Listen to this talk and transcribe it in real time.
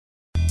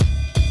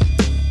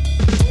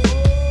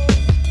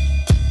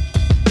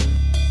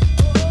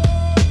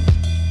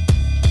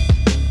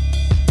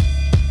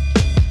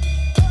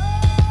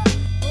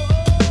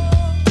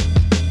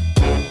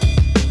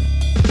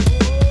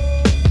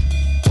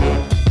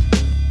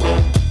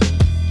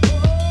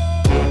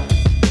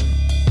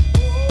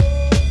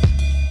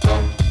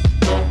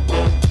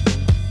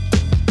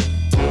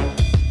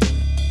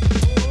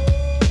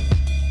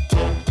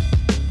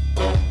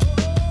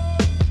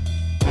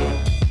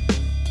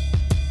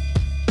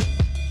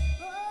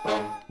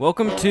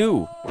Welcome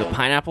to the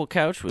Pineapple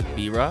Couch with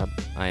B-Rob.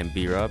 I am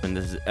B-Rob, and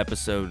this is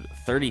episode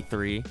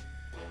 33,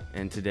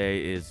 and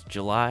today is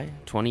July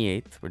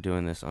 28th. We're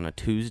doing this on a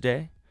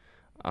Tuesday.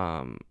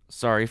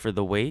 Sorry for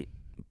the wait,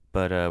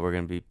 but we're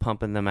going to be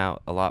pumping them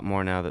out a lot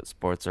more now that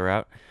sports are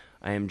out.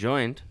 I am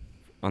joined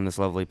on this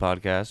lovely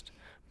podcast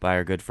by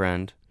our good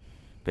friend,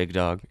 Big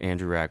Dog,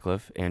 Andrew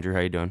Ratcliffe. Andrew,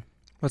 how you doing?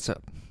 What's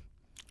up?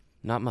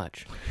 Not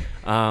much.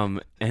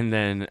 And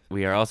then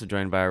we are also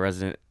joined by our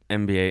resident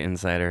NBA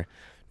insider,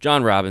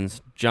 John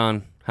Robbins.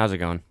 John, how's it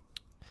going?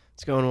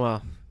 It's going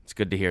well. It's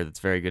good to hear. That's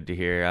very good to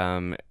hear.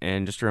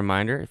 And just a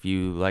reminder, if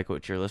you like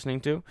what you're listening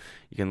to,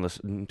 you can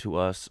listen to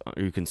us,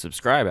 or you can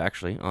subscribe,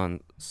 actually, on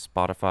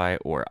Spotify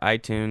or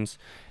iTunes.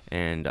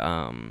 And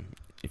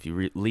if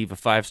you leave a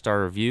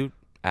 5-star review,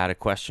 add a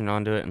question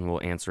onto it, and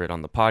we'll answer it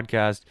on the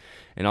podcast.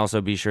 And also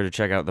be sure to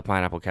check out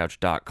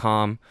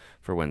thepineapplecouch.com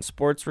for when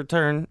sports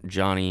return.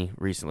 Johnny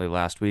recently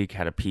last week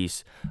had a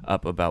piece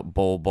up about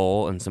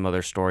Bowl and some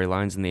other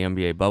storylines in the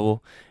NBA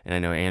bubble. And I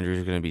know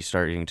Andrew's going to be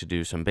starting to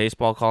do some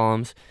baseball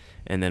columns.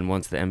 And then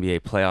once the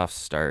NBA playoffs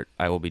start,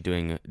 I will be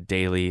doing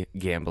daily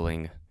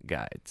gambling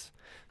guides.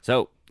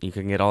 So you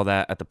can get all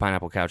that at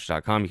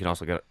thepineapplecouch.com. You can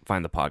also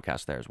find the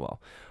podcast there as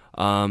well.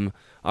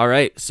 All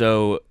right,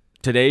 so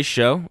today's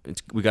show,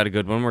 we got a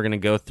good one. We're going to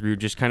go through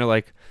just kind of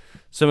like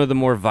some of the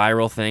more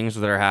viral things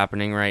that are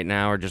happening right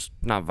now, or just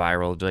not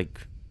viral,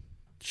 like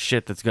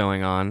shit that's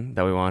going on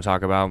that we want to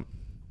talk about.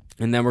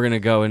 And then we're going to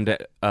go into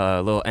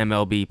a little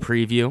MLB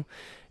preview,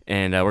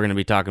 and we're going to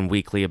be talking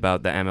weekly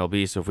about the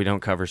MLB. So if we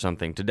don't cover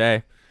something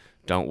today,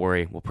 don't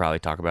worry. We'll probably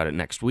talk about it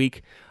next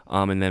week.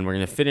 And then we're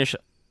going to finish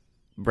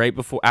right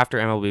after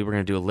MLB, we're going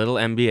to do a little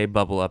NBA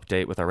bubble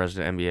update with our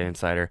resident NBA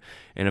insider.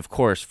 And of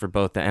course, for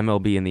both the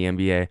MLB and the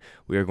NBA,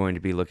 we are going to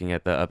be looking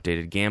at the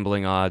updated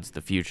gambling odds,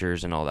 the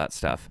futures, and all that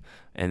stuff.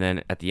 And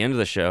then at the end of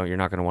the show, you're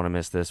not going to want to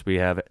miss this, we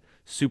have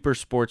Super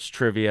Sports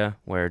Trivia,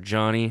 where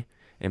Johnny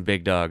and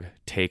Big Dog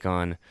take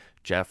on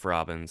Jeff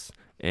Robbins,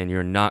 and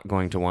you're not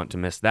going to want to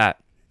miss that.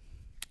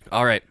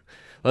 All right,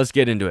 let's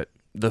get into it.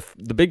 The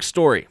big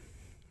story.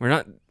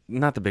 We're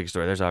not the big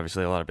story. There's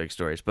obviously a lot of big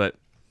stories, but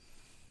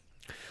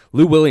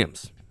Lou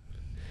Williams,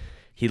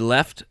 he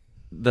left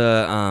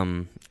the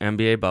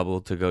NBA bubble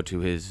to go to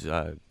his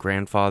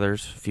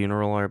grandfather's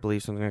funeral, or I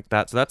believe, something like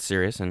that. So that's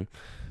serious, and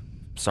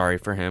sorry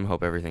for him.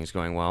 Hope everything's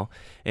going well.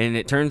 And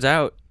it turns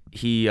out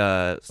he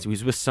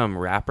was with some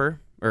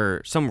rapper,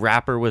 or some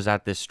rapper was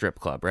at this strip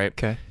club, right?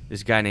 Okay.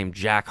 This guy named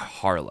Jack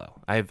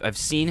Harlow. I've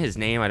seen his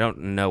name. I don't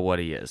know what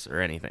he is or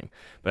anything,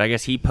 but I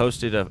guess he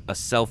posted a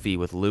selfie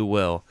with Lou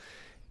Will,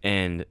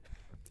 and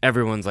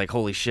everyone's like,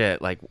 holy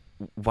shit, like,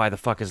 why the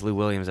fuck is Lou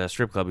Williams at a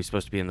strip club? He's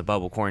supposed to be in the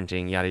bubble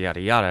quarantine, yada,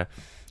 yada, yada.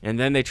 And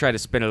then they try to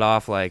spin it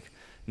off like,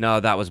 no,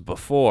 that was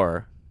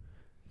before.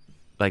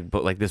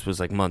 But this was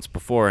like months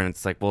before. And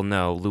it's like, well,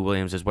 no, Lou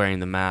Williams is wearing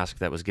the mask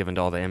that was given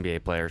to all the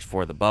NBA players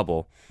for the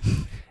bubble.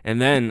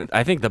 And then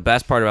I think the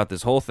best part about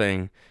this whole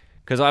thing,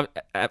 because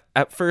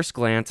at first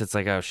glance, it's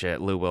like, oh shit,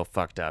 Lou Will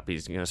fucked up.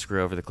 He's going to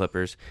screw over the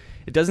Clippers.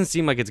 It doesn't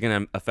seem like it's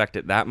going to affect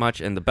it that much.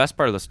 And the best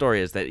part of the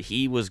story is that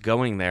he was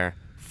going there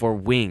for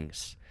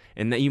wings.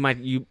 And that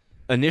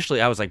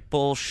initially, I was like,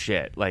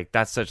 bullshit. Like,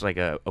 that's such like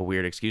a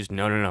weird excuse.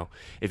 No.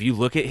 If you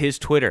look at his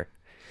Twitter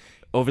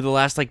over the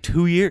last like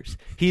 2 years,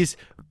 he's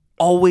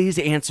always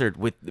answered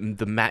with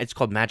it's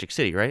called Magic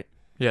City, right?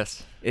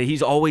 Yes.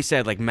 He's always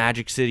said like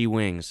Magic City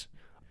wings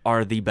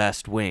are the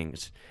best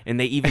wings, and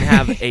they even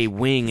have a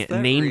wing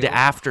named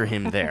after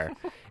him there.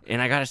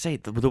 And I gotta say,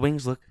 the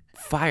wings look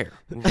fire.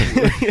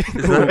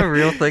 Is that a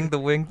real thing? The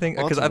wing thing?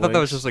 Because I thought that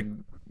was just like.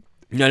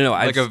 No.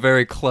 Like a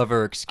very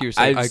clever excuse.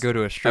 Like, I go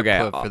to a strip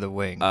club for the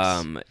wings.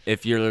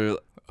 If you're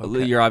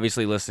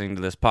obviously listening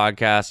to this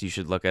podcast, you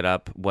should look it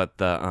up what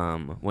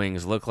the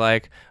wings look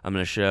like. I'm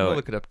gonna show. I'll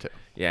look it up too.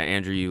 Yeah,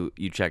 Andrew,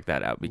 you check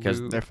that out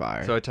because they're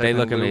fire. So I type they in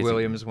look Lou amazing.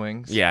 Williams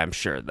wings. Yeah, I'm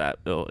sure that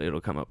it'll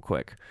come up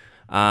quick.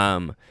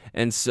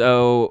 And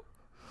so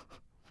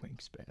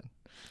Wingspan.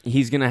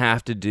 he's gonna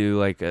have to do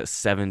like a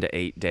 7 to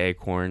 8 day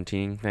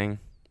quarantine thing,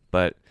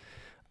 but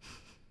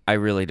I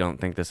really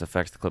don't think this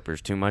affects the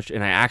Clippers too much.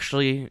 And I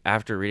actually,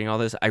 after reading all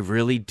this, I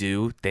really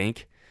do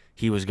think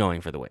he was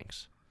going for the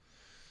wings.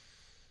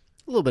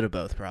 A little bit of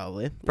both,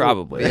 probably.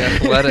 Probably. The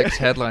Athletics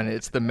headline,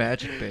 it's the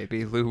Magic,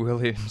 baby. Lou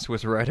Williams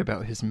was right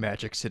about his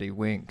Magic City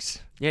wings.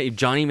 Yeah,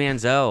 Johnny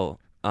Manziel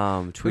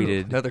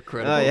tweeted. Another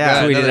credible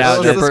yeah, guy. Tweeted Another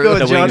out let's that go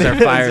with the wings Johnny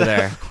are fire Manziel.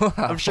 there.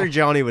 Wow. I'm sure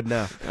Johnny would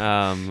know.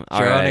 All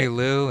Johnny, right.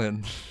 Lou,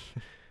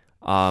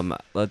 and...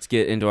 Let's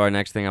get into our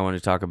next thing I want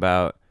to talk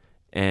about.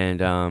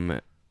 And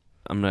I'm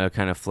going to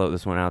kind of float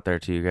this one out there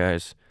to you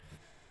guys.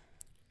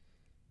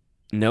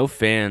 No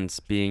fans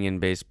being in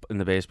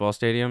the baseball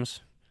stadiums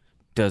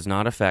does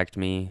not affect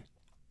me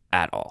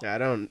at all. Yeah,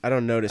 I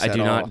don't notice. I at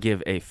do all. not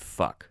give a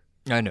fuck.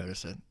 I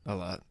notice it a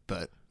lot,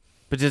 but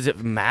does it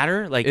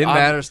matter? Like it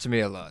matters to me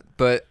a lot.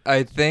 But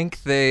I think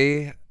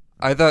I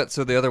thought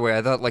the other way.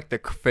 I thought like the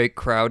fake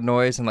crowd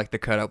noise and like the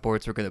cutout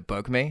boards were gonna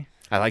bug me.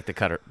 I like the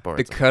cutout boards.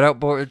 The cutout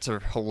boards are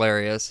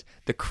hilarious.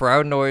 The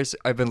crowd noise,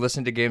 I've been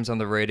listening to games on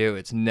the radio.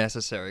 It's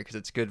necessary because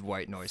it's good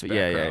white noise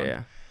background.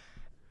 Yeah.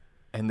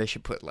 And they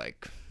should put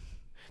like...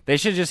 They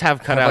should just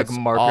have Have, cutouts like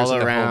markers all in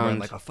the home run, around.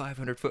 like a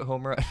 500-foot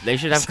home run. They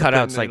should have Something in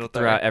cutouts the like middle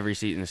there. throughout every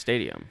seat in the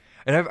stadium.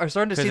 And I'm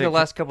starting to see 'Cause the it-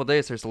 last couple of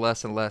days there's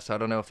less and less. I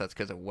don't know if that's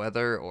because of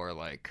weather or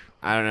like...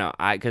 I don't know.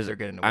 Because They're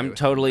getting away I'm with it.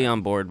 totally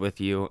on board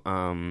with you.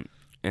 And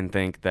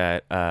think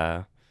that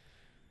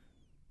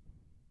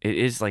it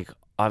is like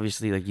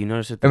obviously like you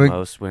notice it the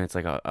most when it's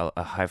like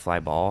a high fly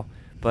ball,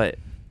 but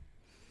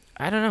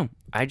I don't know.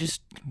 I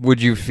just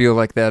Would you feel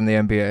like that in the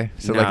NBA?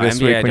 So like this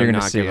NBA, week I when do you're going to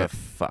not see give a it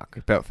fuck.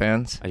 about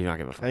fans? I do not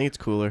give a I fuck. think it's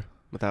cooler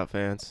without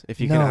fans. If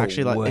you No can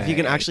actually if you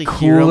can way. actually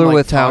hear Cooler them like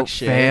without talk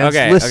shit. fans.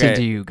 Okay, Listen okay.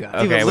 to you guys.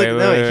 Okay, Dude, but wait, hear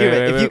wait,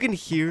 it. If wait. you can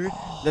hear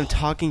them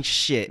talking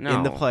shit in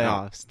the No,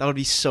 playoffs, that would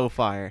be so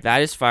fire.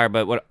 That is fire,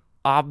 but what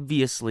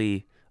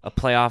obviously a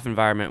playoff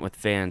environment with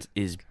fans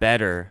is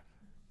better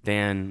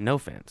than no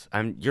fans.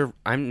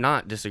 I'm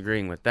not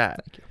disagreeing with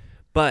that. Thank you.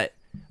 But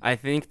I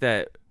think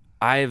that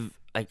I've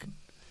like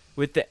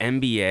with the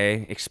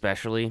NBA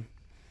especially,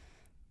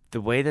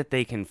 the way that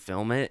they can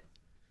film it,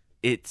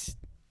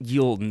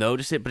 you'll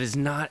notice it, but it's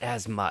not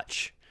as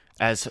much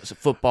as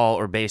football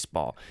or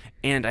baseball.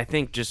 And I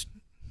think just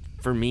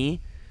for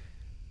me,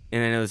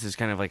 and I know this is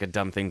kind of like a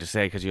dumb thing to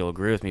say because you'll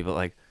agree with me, but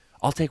like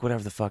I'll take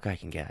whatever the fuck I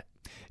can get.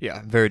 Yeah,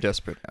 I'm very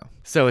desperate now.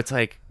 So it's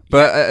like,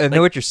 But I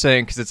know what you're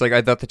saying because it's like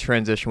I thought the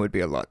transition would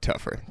be a lot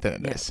tougher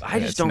than it is. I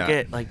and just it's don't not.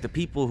 get like the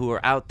people who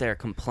are out there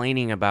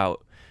complaining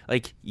about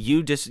like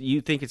you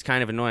think it's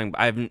kind of annoying, but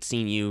I haven't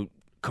seen you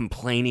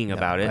complaining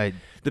about it.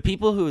 The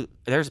people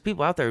there's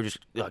people out there who just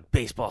like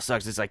baseball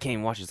sucks. It's like can't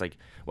even watch it. It's like,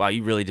 wow,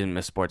 you really didn't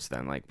miss sports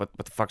then. Like what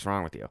the fuck's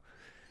wrong with you?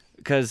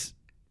 Because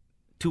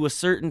to a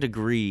certain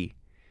degree,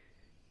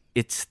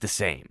 it's the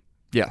same.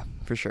 Yeah,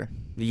 for sure.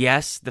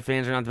 Yes, the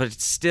fans are not, but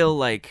it's still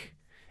like.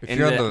 If And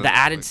you're on the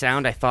added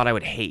sound I thought I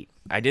would hate.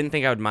 I didn't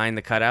think I would mind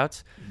the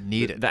cutouts.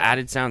 Need it. The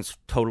added sound's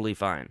totally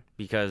fine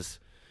because,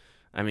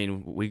 I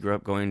mean, we grew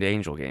up going to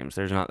Angel games.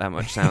 There's not that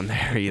much sound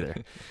there either.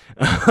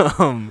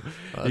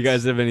 You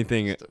guys have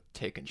anything?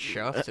 Taking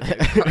shots today.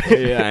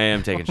 Yeah, I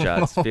am taking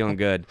shots. Feeling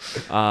good.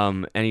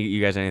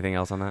 You guys anything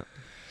else on that?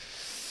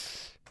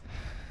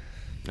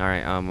 All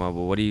right. Well,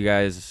 what do you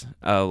guys?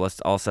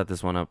 I'll set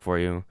this one up for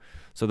you.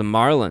 So the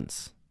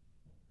Marlins.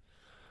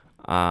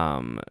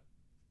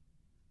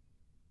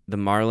 The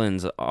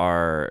Marlins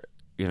are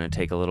going to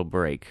take a little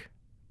break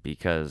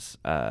because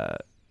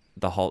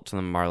the halt to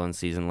the Marlins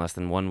season less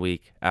than 1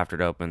 week after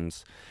it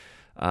opens.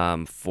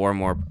 4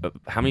 more.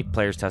 How many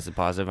players tested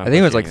positive? I think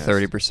it was like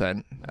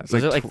 30%. Was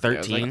it like Yeah,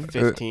 it's 13? like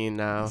 15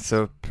 now.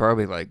 So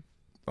probably like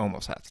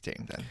almost half the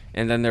team then.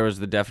 And then there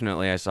was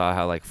I saw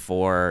how like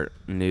 4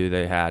 knew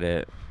they had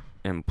it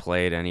and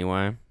played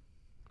anyway.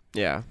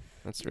 Yeah,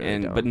 that's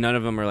really dumb. But none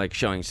of them are like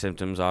showing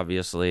symptoms,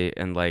 obviously,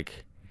 and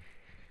like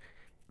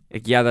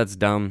yeah, that's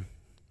dumb.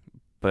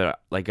 But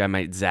like I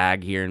might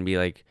zag here and be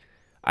like,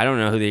 I don't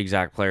know who the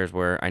exact players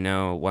were. I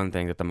know one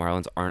thing, that the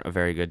Marlins aren't a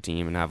very good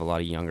team and have a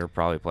lot of younger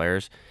probably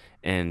players.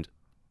 And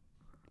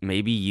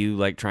maybe you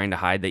like trying to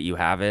hide that you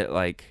have it.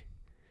 Like,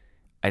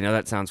 I know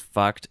that sounds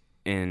fucked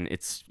and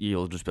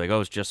you'll just be like,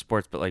 oh, it's just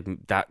sports. But like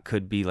that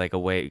could be like a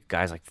way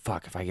guys like,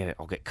 fuck, if I get it,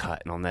 I'll get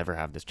cut and I'll never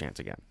have this chance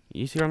again.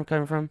 You see where I'm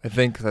coming from? I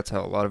think that's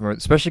how a lot of them are,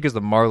 especially because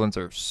the Marlins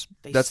are,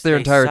 They- that's their they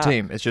entire suck.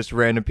 team. It's just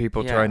random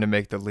people Yeah. trying to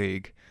make the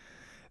league.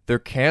 They're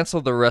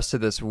canceled the rest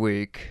of this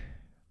week.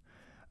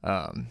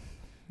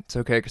 It's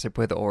okay because they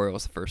play the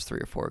Orioles the first 3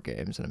 or 4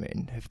 games. And I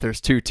mean, if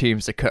there's 2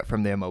 teams to cut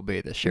from the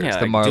MLB this year, Yeah, it's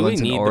the like, do we Marlins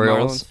and need the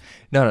Orioles. Marlins?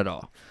 Not at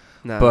all.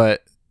 No.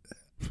 But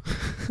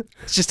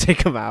let's just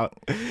take them out.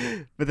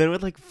 But then it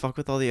would like fuck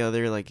with all the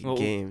other like Well,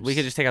 games. We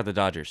could just take out the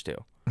Dodgers too.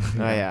 Oh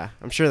yeah,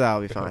 I'm sure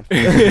that'll be fine.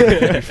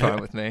 it'd be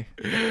fine with me.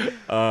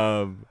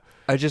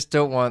 I just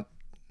don't want.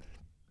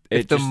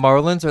 If the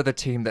Marlins are the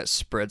team that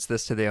spreads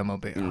this to the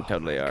MLB,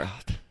 totally are.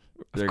 God.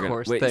 They're Of gonna,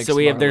 course. wait, Thanks, so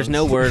there's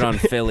no Marlins. word on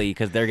Philly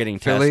because they're getting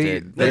Philly,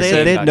 tested. they they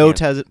said had no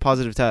can't.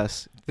 positive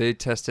tests. They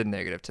tested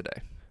negative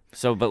today.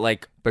 So, but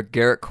like, But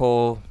Garrett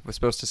Cole was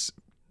supposed to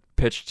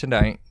pitch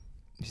tonight.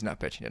 He's not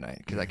pitching tonight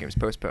because that game was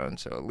postponed.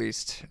 So at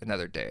least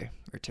another day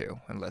or 2,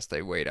 unless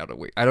they wait out a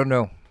week. I don't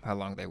know how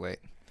long they wait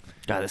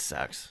God, this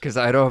sucks. because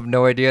I don't have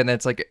no idea. And then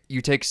it's like you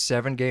take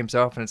 7 games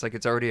off, and it's like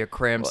it's already a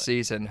crammed Well,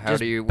 season. How Just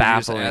do you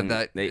baffling. add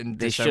that? They in should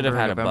December,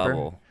 have had November? a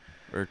bubble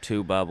or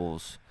 2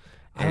 bubbles.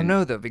 I don't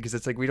know though because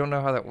it's like we don't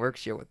know how that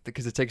works yet.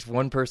 Because it takes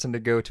one person to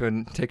go to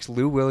it takes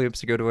Lou Williams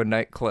to go to a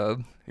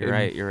nightclub. You're in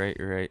right. You're right.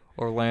 You're right.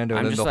 Orlando, I'm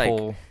and then just the like-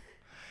 whole.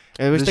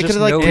 I wish There's they just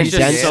could have like no It's condensed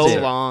just condensed so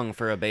it. long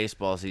for a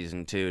baseball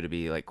season too to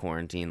be like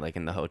quarantined, like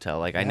in the hotel.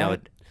 Like I know Yeah.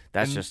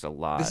 that's And just a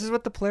lot. This is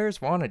what the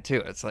players wanted too.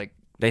 It's like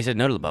They said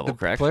no to the bubble, the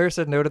correct? players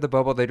said no to the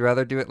bubble. They'd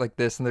rather do it like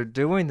this, and they're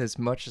doing as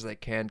much as they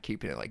can,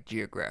 keeping it like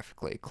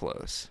geographically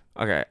close.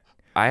 Okay,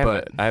 I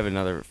have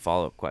another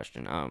follow up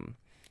question.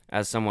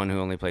 As someone who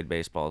only played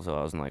baseball until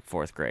I was in like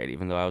 4th grade,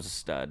 even though I was a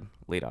stud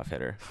leadoff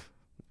hitter,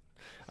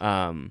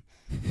 when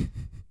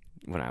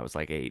I was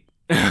like 8,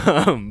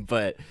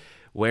 but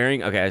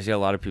I see a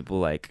lot of people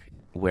like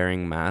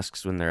wearing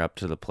masks when they're up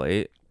to the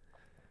plate,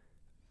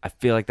 I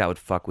feel like that would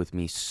fuck with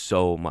me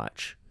so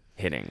much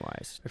hitting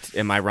wise.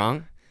 Am I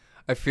wrong?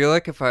 I feel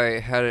like if I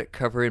had it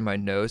covering my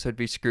nose, I'd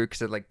be screwed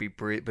because it'd like be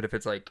breathe. But if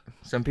it's like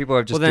some people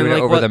are just Well, then, doing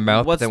it like, over the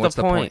mouth, what's then the what's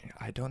the point? point?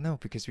 I don't know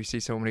because we see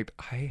so many.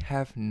 I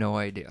have no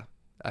idea.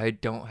 I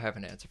don't have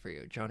an answer for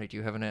you, Johnny. Do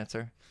you have an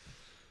answer?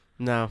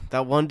 No,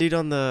 that one dude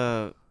on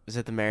the was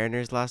it the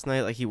Mariners last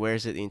night? Like he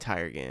wears it the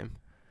entire game.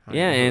 I don't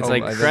Yeah, know. and it's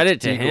like I think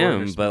credit to Igor or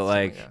him, Smith, but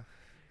like something,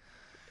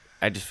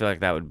 I just feel like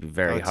that would be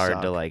very would hard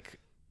to suck. like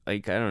I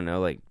don't know,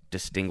 like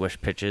distinguish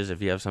pitches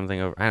if you have something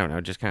over. I don't know,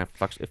 just kind of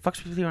fucks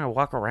with you when I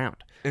walk around.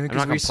 And I'm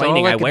because not we saw,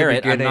 complaining. like, I in the wear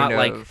it. I'm not beginning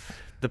like of-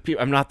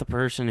 I'm not the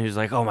person who's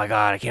like, oh my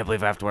god, I can't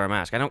believe I have to wear a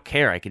mask. I don't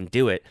care. I can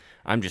do it.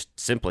 I'm just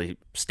simply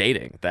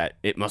stating that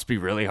it must be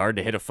really hard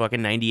to hit a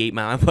fucking 98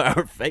 mile per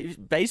hour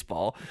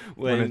baseball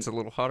when it's a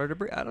little hotter to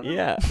breathe. I don't know.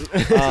 yeah.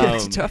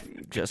 It's tough.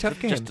 Just tough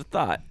game. just a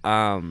thought.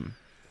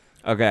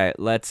 Okay,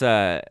 let's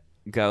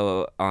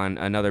go on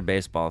another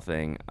baseball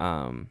thing.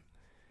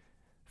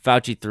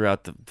 Fauci threw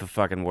out the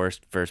fucking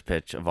worst first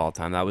pitch of all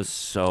time. That was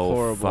so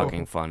Horrible.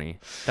 fucking funny.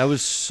 That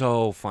was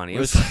so funny. It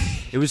was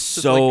Just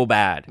so like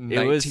bad. 19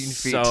 It was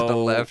feet so, to the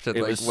left and,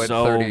 it like, was went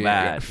so 30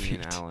 bad. feet.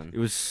 Keenan Allen. It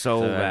was so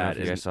I don't know bad.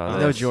 if You guys saw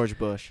No this? George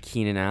Bush.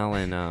 Keenan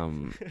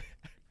Allen,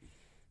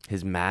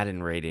 his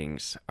Madden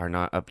ratings are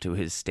not up to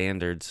his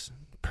standards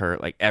per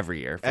like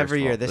every year. first Every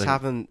of year all. this Like,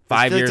 happened.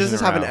 5 years Does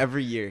this in a happen row.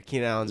 every year?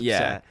 Keenan Allen's Yeah.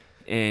 upset.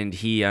 And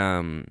he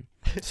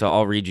so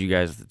I'll read you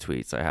guys the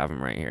tweets. I have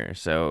them right here.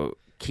 So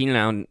Keenan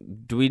Allen,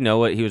 do we know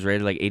what he was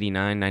rated, like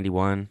 89,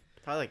 91?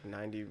 Probably like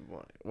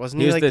 91.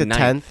 Wasn't He he, was like the the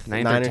ninth- 10th?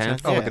 ninth or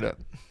 10th? I'll Yeah. look it up.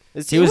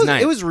 He was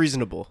ninth. It was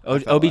reasonable. I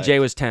felt OBJ like.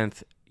 was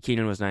 10th.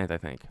 Keenan was 9th, I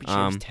think. OBJ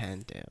was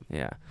 10. Damn.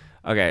 Yeah.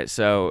 Okay,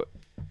 so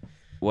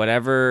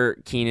whatever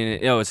Keenan...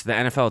 No, it's the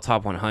NFL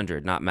Top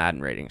 100, not Madden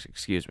ratings.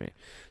 Excuse me.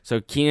 So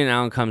Keenan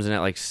Allen comes in at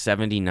like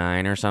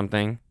 79 or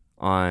something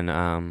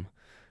on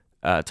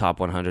Top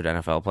 100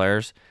 NFL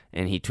players,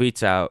 and he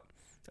tweets out,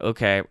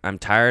 okay, I'm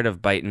tired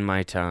of biting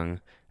my tongue.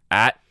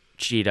 At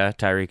Cheetah,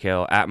 Tyreek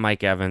Hill, at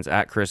Mike Evans,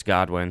 at Chris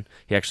Godwin.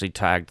 He actually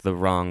tagged the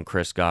wrong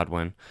Chris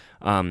Godwin.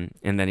 And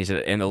then he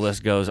said, and the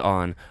list goes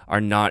on, are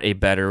not a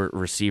better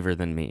receiver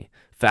than me.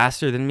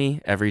 Faster than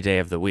me every day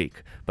of the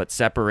week. But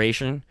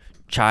separation,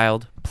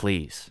 child,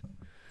 please.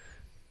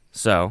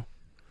 So,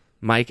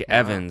 Mike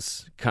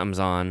Evans comes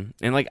on.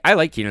 And, like, I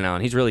like Keenan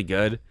Allen. He's really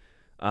good.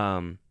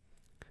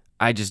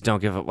 I just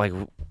don't give up. Like,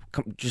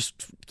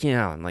 just Keenan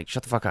Allen, like,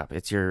 shut the fuck up.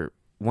 It's your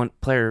one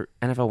player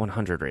NFL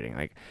 100 rating.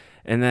 Like,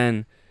 and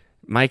then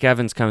Mike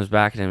Evans comes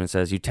back at him and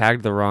says, you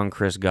tagged the wrong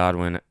Chris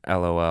Godwin,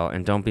 LOL,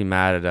 and don't be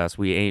mad at us.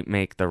 We ain't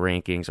make the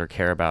rankings or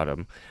care about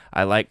him.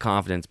 I like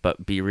confidence,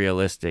 but be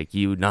realistic.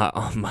 You not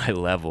on my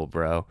level,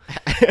 bro.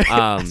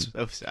 That's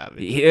so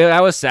savage.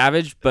 That was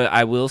savage, but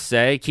I will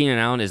say Keenan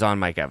Allen is on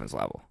Mike Evans'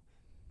 level.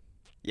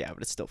 Yeah,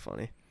 but it's still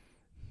funny.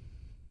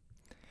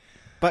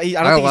 But I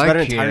don't think he's better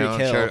than Keenan Tyreek Allen,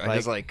 Hill. sure. I Like,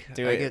 just like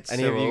do I it. get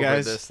Any so of you over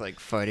guys? this like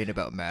fighting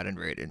about Madden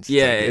ratings.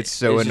 Yeah, Like, it's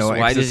so just, annoying.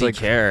 why 'cause does it's he like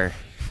care?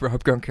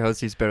 Rob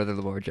Gronkowski's better than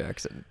Lamar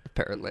Jackson,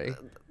 apparently.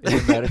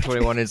 In Madden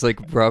 21 is like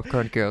Rob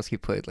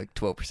Gronkowski played like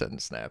 12%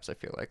 of snaps, I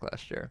feel like,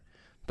 last year.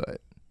 But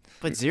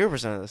But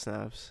 0% of the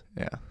snaps.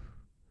 yeah.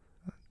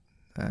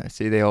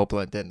 See, they all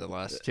blend in the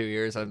last 2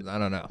 years. I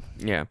don't know.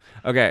 Yeah.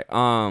 Okay.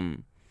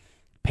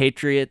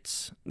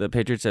 Patriots. The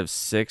Patriots have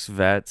 6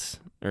 vets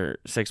or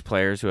 6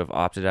 players who have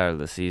opted out of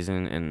the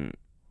season, and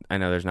I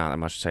know there's not that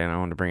much to say, and I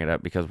wanted to bring it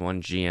up because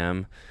one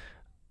GM,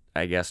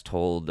 I guess,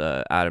 told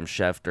Adam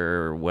Schefter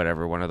or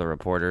whatever, one of the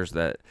reporters,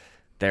 that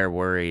they're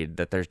worried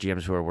that there's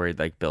GMs who are worried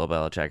like Bill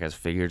Belichick has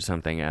figured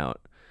something out,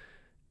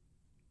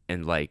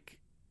 and like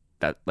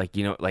that, like,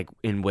 you know, like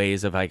in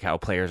ways of like how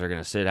players are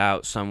going to sit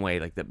out, some way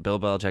like that Bill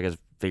Belichick has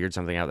figured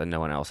something out that no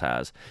one else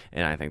has,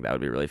 and I think that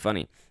would be really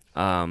funny.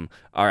 All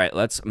right,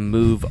 let's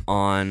move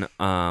on.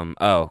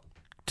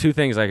 2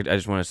 things I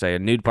just want to say. A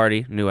Nude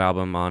Party, new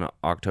album on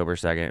October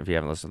 2nd. If you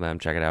haven't listened to them,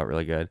 check it out.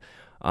 Really good.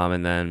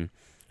 And then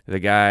the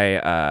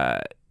guy,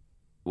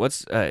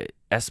 what's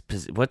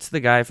the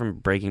guy from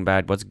Breaking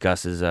Bad? What's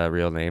Gus's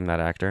real name, that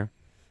actor?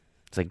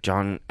 It's like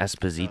John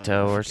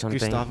Esposito or something.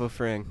 Gustavo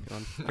Fring.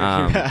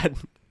 Um,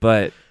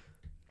 But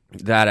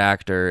that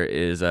actor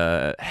is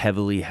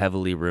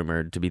heavily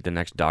rumored to be the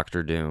next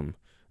Doctor Doom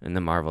in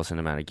the Marvel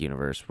Cinematic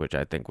Universe, which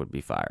I think would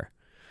be fire.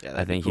 Yeah,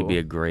 I think he'd be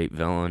a great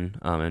villain,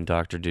 and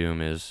Doctor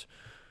Doom is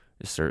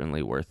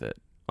certainly worth it.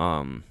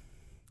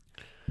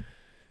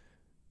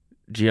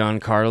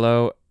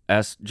 Giancarlo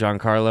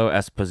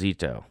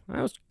Esposito.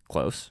 That was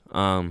close.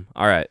 All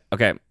right.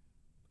 Okay.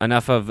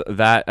 Enough of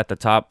that at the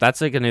top. That's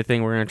like a new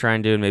thing we're going to try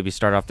and do, and maybe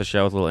start off the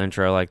show with a little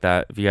intro like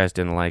that. If you guys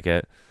didn't like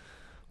it,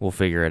 we'll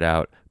figure it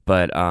out.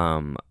 But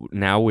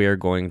now we are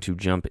going to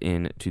jump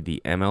into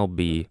the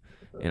MLB,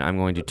 and I'm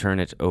going to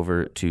turn it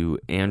over to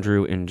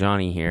Andrew and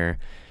Johnny here.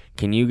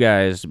 Can you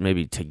guys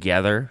maybe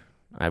together,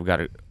 I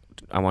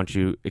want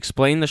you to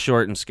explain the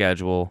shortened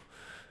schedule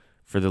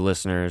for the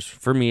listeners,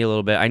 for me a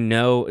little bit. I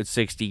know it's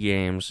 60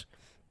 games,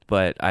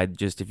 but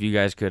if you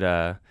guys could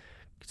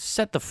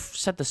set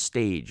the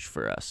stage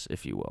for us,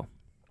 if you will.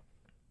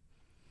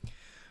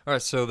 All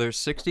right, so there's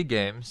 60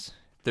 games.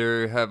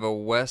 They have a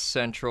West,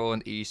 Central,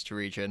 and East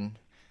region.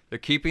 They're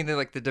keeping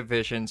the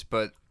divisions,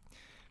 but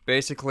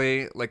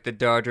basically, like the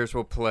Dodgers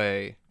will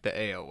play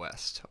the AL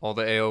West. All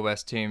the AL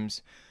West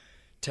teams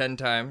 10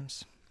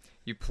 times.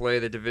 You play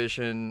the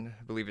division,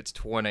 I believe it's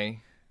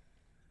 20.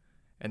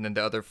 And then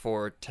the other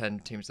 10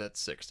 teams, that's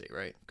 60,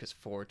 right? Because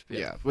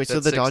Yeah. Wait, so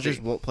that's the 60.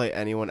 Dodgers won't play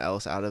anyone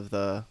else out of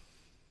the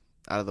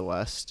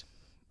West?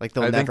 Like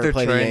they'll I think never they're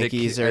play the trying to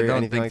Yankees keep, or I don't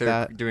anything think like they're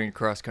that? doing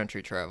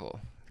cross-country travel.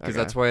 Because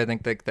Okay. that's why I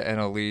think the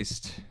NL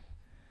East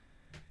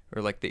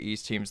or like the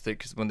East teams,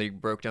 because when they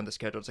broke down the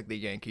schedule, it's like the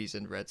Yankees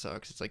and Red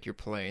Sox. It's like you're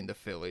playing the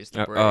Phillies,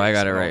 the Braves. I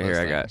got it and all right here.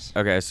 those I got things.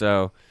 Okay,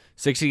 so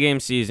 60-game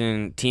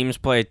season. Teams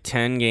play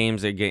 10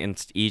 games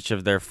against each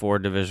of their 4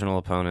 divisional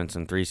opponents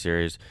in 3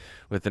 series,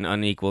 with an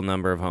unequal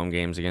number of home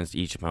games against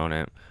each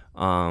opponent.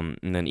 And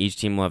then each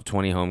team will have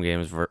 20 home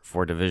games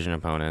for division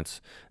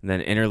opponents. And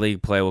then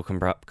interleague play will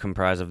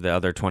comprise of the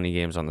other 20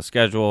 games on the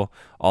schedule,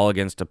 all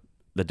against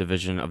the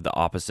division of the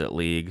opposite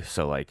league.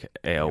 So like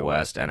AL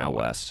West, NL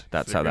West.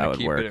 That's So how they're that gonna would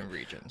keep work. it in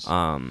regions.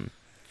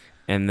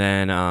 And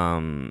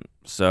then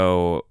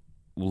so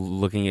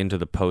looking into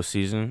the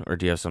postseason, or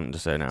do you have something to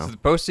say now? So the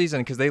postseason,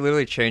 because they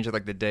literally changed it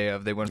like the day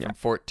of. They went Yeah. from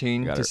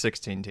 14 Got to it.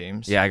 16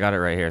 teams. Yeah, I got it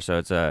right here. So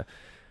it's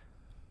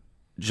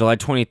July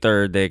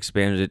 23rd, they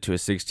expanded it to a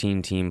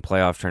 16-team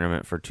playoff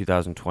tournament for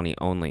 2020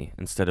 only,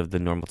 instead of the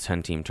normal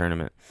 10-team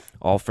tournament.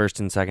 All first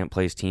and second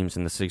place teams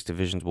in the 6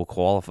 divisions will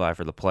qualify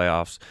for the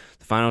playoffs.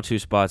 The final 2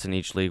 spots in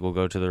each league will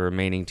go to the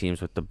remaining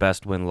teams with the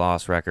best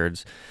win-loss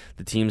records.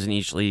 The teams in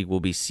each league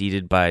will be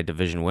seeded by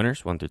division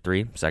winners, 1 through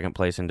 3, second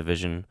place in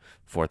division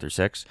 4 through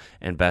 6,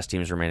 and best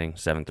teams remaining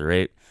 7 through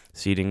 8.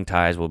 Seeding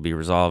ties will be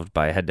resolved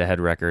by head-to-head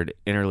record,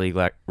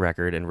 interleague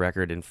record, and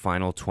record in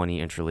final 20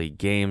 interleague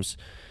games,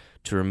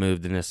 to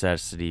remove the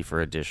necessity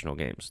for additional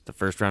games. The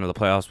first round of the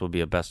playoffs will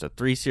be a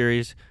best-of-3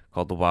 series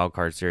called the Wild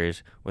Card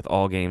Series, with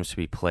all games to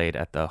be played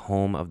at the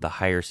home of the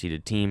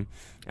higher-seeded team.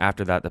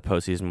 After that, the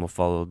postseason will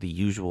follow the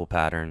usual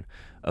pattern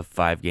of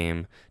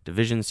 5-game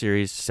division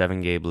series,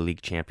 7-game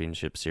league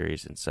championship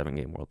series, and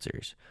 7-game World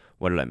Series.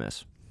 What did I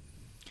miss?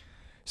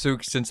 So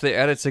since they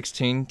added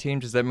 16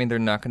 teams, does that mean they're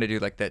not going to do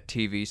like that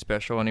TV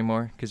special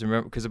anymore?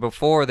 Because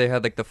before they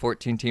had like the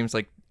 14 teams.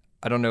 Like,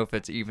 I don't know if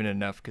it's even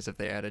enough, because if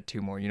they added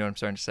 2 more, you know what I'm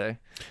starting to say?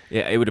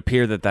 Yeah, it would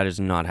appear that is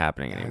not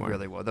happening anymore.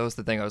 Really well. That was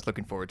the thing I was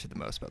looking forward to the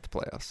most about the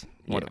playoffs.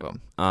 One of them.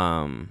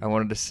 I I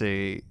wanted to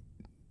see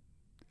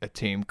a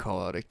team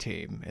call out a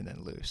team and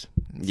then lose.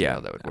 And see how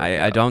that would work I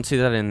out. don't see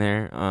that in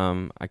there.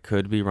 I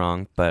could be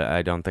wrong, but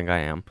I don't think I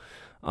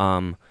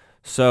am.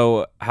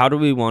 So how do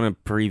we want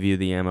to preview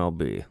the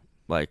MLB?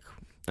 Like,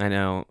 I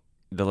know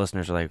the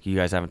listeners are like, you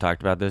guys haven't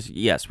talked about this.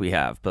 Yes, we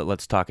have, but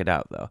let's talk it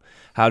out though.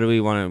 How do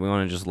we want to? We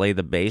want to just lay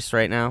the base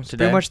right now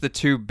today. Pretty much the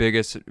 2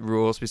 biggest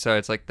rules,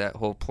 besides like that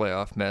whole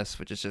playoff mess,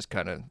 which is just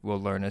kind of we'll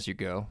learn as you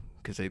go,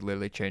 because they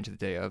literally changed the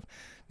day of.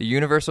 The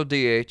universal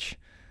DH,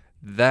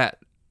 that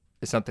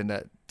is something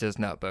that does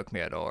not bug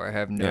me at all. Or I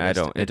have noticed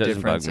It doesn't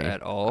difference bug me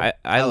at all.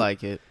 I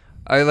like it.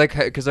 I like,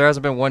 because there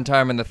hasn't been one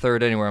time in the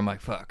 3rd inning where I'm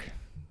like, fuck,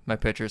 my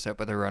pitcher's up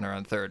with a runner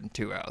on 3rd and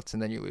 2 outs,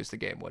 and then you lose the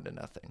game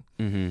 1-0.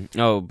 Mm-hmm.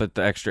 Oh, but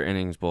the extra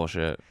innings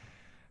bullshit.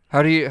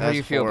 How do you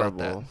That's feel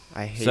horrible. about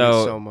I hate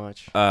So, it so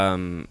much.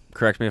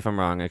 Correct me if I'm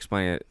wrong.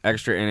 Explain it.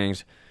 Extra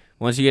innings.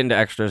 Once you get into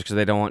extras, because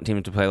they don't want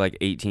teams to play like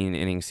 18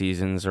 inning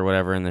seasons or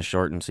whatever in the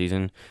shortened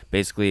season,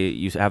 basically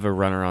you have a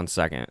runner on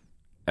second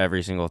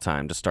every single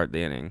time to start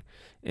the inning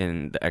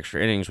in the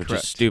extra innings, which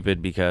Correct. is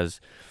stupid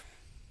because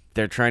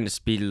they're trying to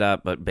speed it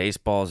up. But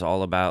baseball is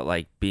all about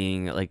like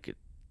being like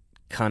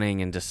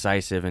cunning and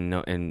decisive,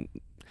 and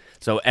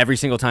so every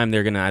single time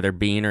they're going to either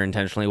bean or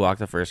intentionally walk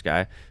the first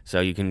guy,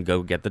 so you can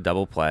go get the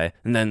double play,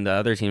 and then the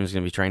other team is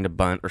going to be trying to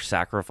bunt or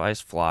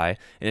sacrifice fly,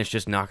 and it's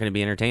just not going to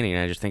be entertaining,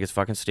 and I just think it's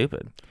fucking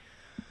stupid.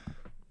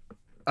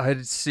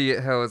 I'd see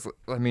it how it's,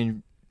 I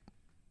mean,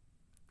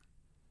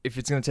 if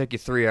it's going to take you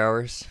 3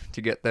 hours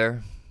to get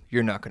there,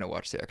 you're not going to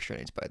watch the extra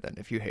innings by then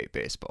if you hate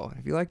baseball.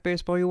 If you like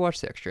baseball, you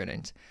watch the extra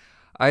innings.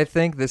 I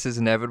think this is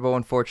inevitable.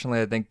 Unfortunately,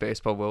 I think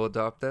baseball will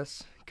adopt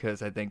this,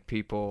 because I think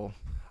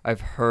I've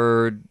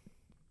heard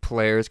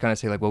players kind of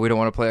say like, well, we don't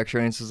want to play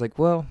extra innings. It's like,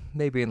 well,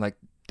 maybe in like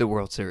the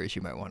World Series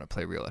you might want to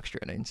play real extra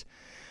innings.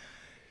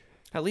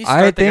 At least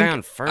start the guy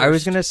on first. I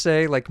was going to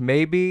say like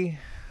maybe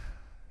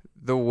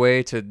the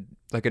way to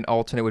like an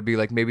alternate would be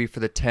like maybe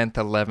for the 10th,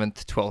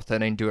 11th, 12th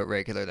inning, do it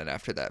regular. Then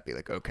after that, be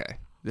like, okay,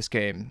 this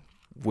game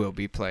will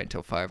be playing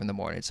until 5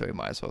 a.m, so we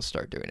might as well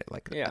start doing it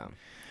like that. Yeah.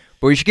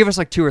 But you should give us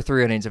like 2 or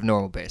 3 innings of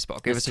normal baseball.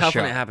 Give It's us a tough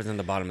shot. when it happens in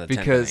the bottom of the 10th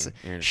Because inning.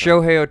 You're just like,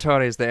 Shohei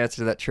Ohtani is the answer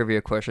to that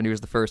trivia question. He was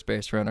the first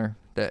base runner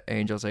that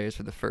Angels A's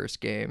for the first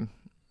game,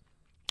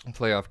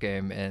 playoff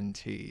game, and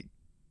it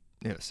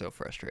was so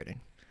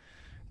frustrating.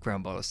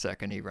 Ground ball to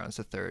second, he runs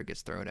to third,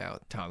 gets thrown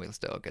out. Tommy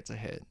Lizdell gets a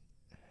hit,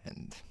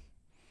 and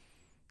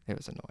it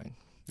was annoying.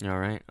 all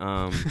right.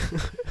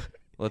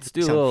 Let's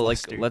do a Sound little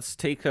flustered. let's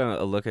take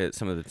a look at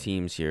some of the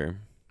teams here.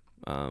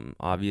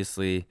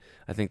 Obviously,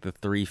 I think the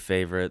 3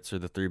 favorites or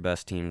the 3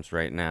 best teams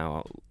right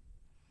now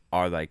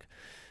are like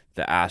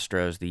the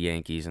Astros, the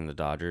Yankees, and the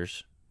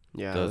Dodgers.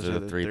 Yeah, those are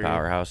the three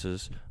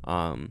powerhouses.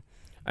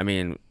 I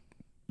mean,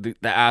 the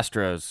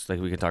Astros, like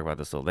we can talk about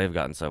this still. They've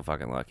gotten so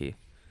fucking lucky.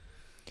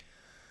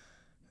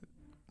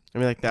 I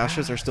mean, like the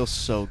Astros are still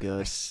so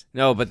good.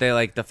 No, but they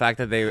like the fact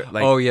that they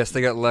like. Oh yes, they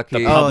got lucky.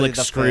 The public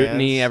the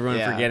scrutiny, fans. everyone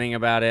Yeah. forgetting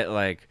about it.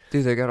 Like,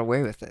 Dude, they got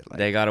away with it. Like,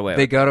 they got away.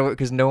 They got away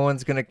because no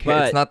one's gonna care.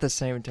 But It's not the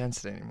same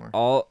intensity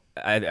anymore.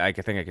 I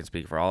think I can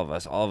speak for all of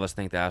us. All of us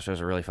think the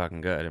Astros are really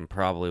fucking good and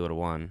probably would have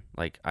won.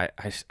 Like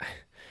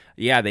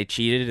yeah, they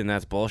cheated and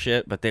that's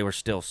bullshit, but they were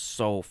still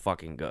so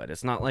fucking good.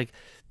 It's not like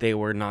they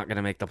were not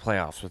gonna make the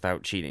playoffs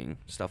without cheating,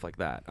 stuff like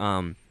that.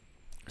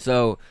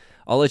 So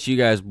I'll let you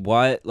guys.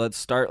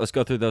 Let's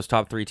go through those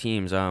top 3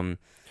 teams.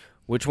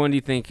 Which one do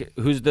you think?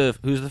 Who's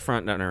the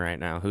front runner right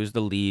now? Who's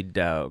the lead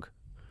dog?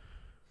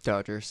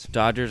 Dodgers.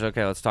 Dodgers.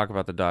 Okay, let's talk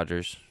about the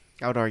Dodgers.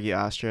 I would argue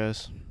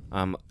Astros.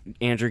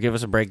 Andrew, give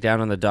us a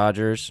breakdown on the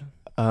Dodgers.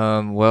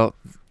 Well,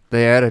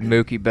 they added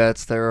Mookie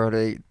Betts. They're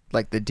already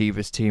like the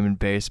deepest team in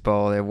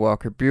baseball. They have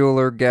Walker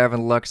Buehler.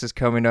 Gavin Lux is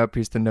coming up.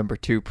 He's the number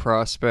 2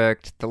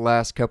 prospect. The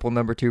last couple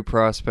number 2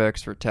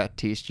 prospects were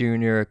Tatis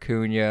Jr.,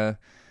 Acuna.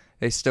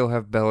 They still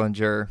have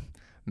Bellinger.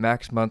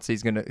 Max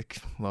Muncy's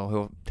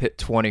he'll hit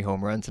 20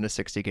 home runs in a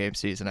 60-game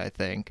season, I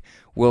think.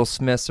 Will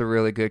Smith's a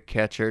really good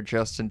catcher.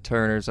 Justin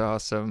Turner's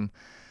awesome.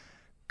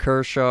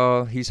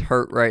 Kershaw, he's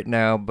hurt right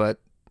now, but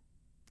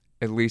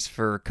at least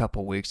for a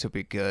couple weeks he'll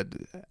be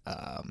good.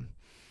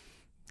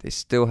 They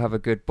still have a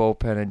good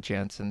bullpen in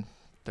Jansen.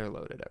 They're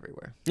loaded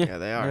everywhere. Yeah,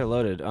 they are. They're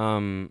loaded.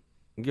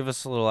 Give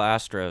us a little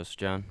Astros,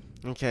 John.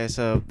 Okay,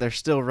 so they're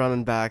still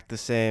running back the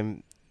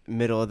same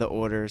middle of the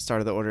order,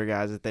 start of the order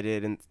guys that they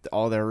did in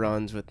all their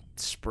runs with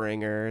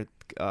Springer,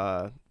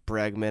 Bregman,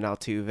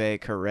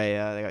 Altuve,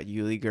 Correa. They got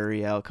Yuli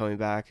Gurriel coming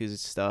back, who's a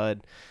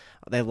stud.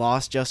 They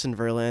lost Justin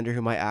Verlander,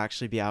 who might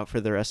actually be out for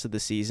the rest of the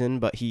season,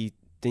 but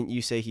didn't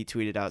you say he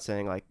tweeted out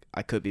saying, like,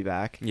 I could be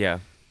back? Yeah.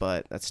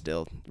 But that's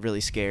still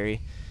really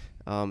scary,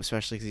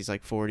 especially because he's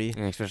like 40.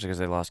 And especially because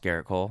they lost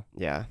Garrett Cole.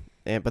 Yeah.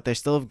 But they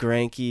still have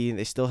Greinke.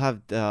 They still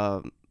have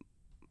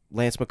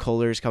Lance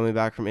McCullers coming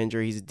back from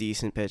injury. He's a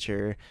decent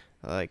pitcher.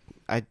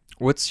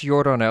 What's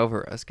Yordan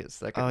Alvarez?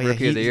 Cause like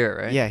rookie of the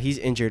year, right? Yeah, he's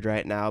injured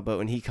right now, but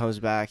when he comes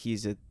back,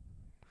 in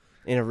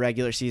a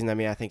regular season. I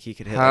mean, I think he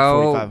could hit How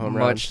like 45 home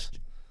runs.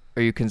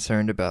 Are you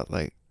concerned about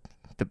like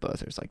the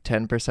buzzers? Like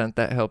 10%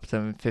 that helped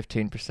them,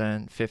 15%,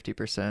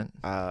 50%,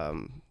 0%.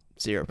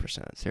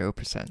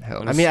 0%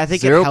 helps. I mean, I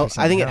think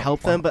it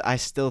helped them, but I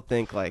still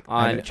think like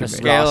on a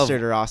roster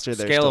to roster,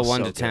 they're scale still of 1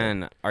 so to good.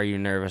 10, are you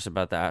nervous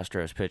about the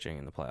Astros pitching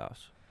in the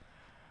playoffs?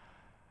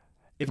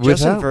 If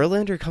Justin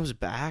Verlander comes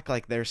back,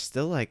 like they're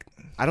still like,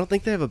 I don't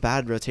think they have a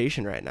bad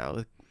rotation right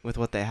now with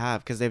what they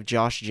have, because they have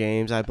Josh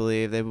James, I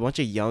believe. They have a bunch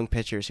of young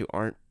pitchers who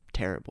aren't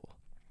terrible.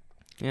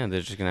 Yeah,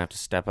 they're just gonna have to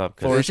step up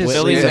Forrest because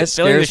Whitley, filling that the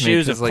scares me,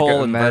 shoes 'cause, of like,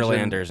 Cole and imagine-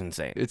 Verlander is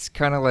insane. It's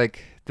kind of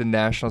like the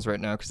Nationals right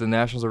now, because the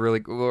Nationals are really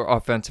good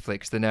offensively,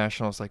 because the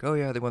Nationals like, oh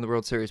yeah, they won the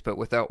World Series, but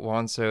without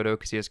Juan Soto,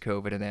 because he has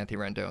COVID, and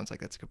Anthony Rendon's like,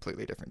 that's a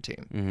completely different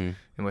team. Mm-hmm.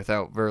 And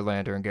without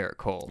Verlander and Garrett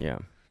Cole, Yeah.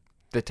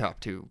 the top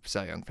 2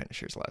 Cy Young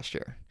finishers last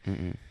year.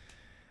 Mm-mm.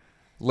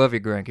 Love you,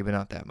 Greinke, but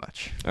not that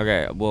much.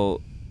 Okay,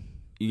 well,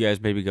 you guys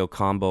maybe go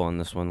combo on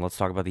this one. Let's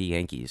talk about the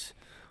Yankees.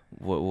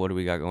 What do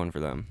we got going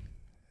for them?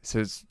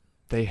 So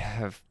they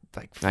have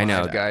like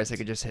 5 guys that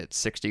could just hit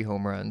 60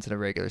 home runs in a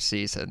regular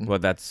season. Well,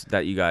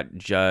 that you got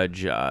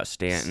Judge,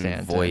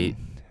 Stanton, Voit.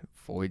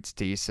 Voigt's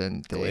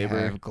decent. They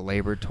Glaber. have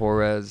Glaber,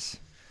 Torres.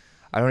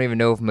 I don't even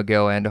know if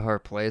Miguel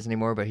Andujar plays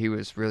anymore, but he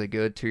was really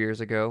good 2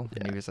 years ago. Yeah.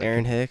 And he was like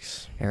Aaron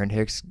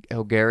Hicks,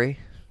 Gary.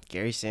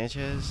 Gary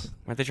Sanchez.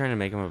 Aren't they trying to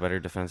make him a better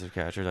defensive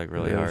catcher, like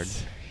really hard?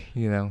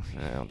 You know,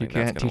 I don't you think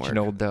can't that's gonna teach work. an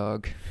old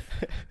dog.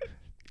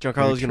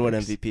 Giancarlo's going to win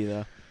tricks. MVP,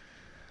 though.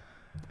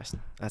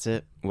 That's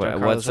it. What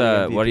Giancarlo's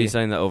winning are you MVP.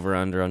 saying the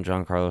over/under on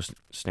Giancarlo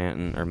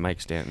Stanton or Mike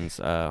Stanton's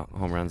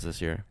home runs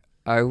this year?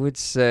 I would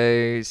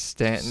say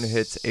Stanton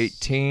hits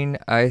 18.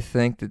 I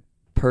think the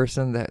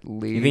person that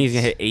leads. You think he's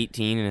gonna hit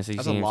 18 in a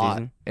 16-game lot.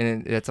 season?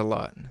 And that's a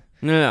lot.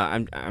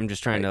 No. I'm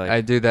just trying to like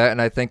I do that,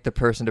 and I think the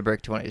person to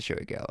break 20 is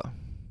Joey Gallo.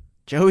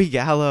 Joey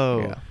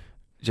Gallo. Yeah.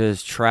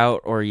 just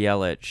Trout or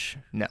Yelich.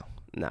 No.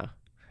 No.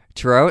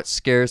 Trout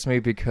scares me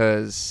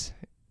because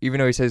even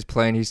though he says he's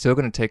playing, he's still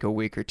going to take a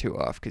week or 2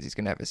 off because he's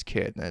going to have his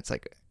kid. And it's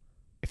like,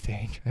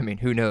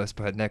 who knows?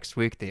 But next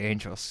week, the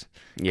Angels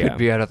could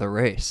be out of the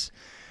race.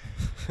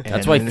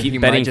 That's why he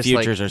might betting just,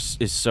 futures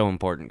is so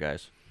important,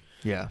 guys.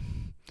 Yeah.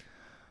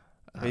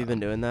 Have you been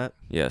doing that?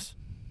 Yes.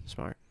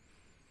 Smart.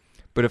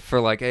 But if for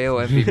like AL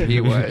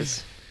MVP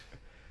wise,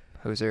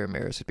 Jose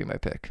Ramirez would be my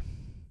pick.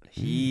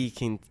 He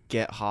can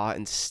get hot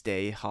and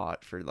stay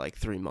hot for like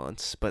 3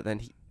 months, but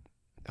then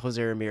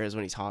Jose Ramirez,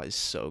 when he's hot, is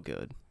so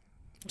good.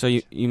 So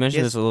you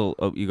mentioned this a little.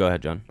 Oh, you go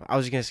ahead, John. I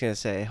was just gonna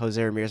say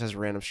Jose Ramirez has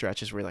random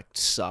stretches where he like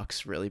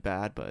sucks really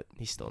bad, but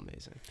he's still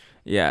amazing.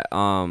 Yeah.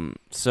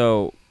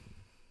 So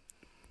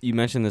you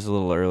mentioned this a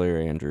little earlier,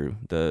 Andrew.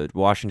 The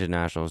Washington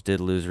Nationals did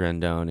lose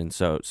Rendon, and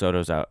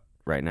Soto's out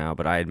right now,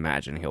 but I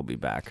imagine he'll be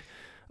back.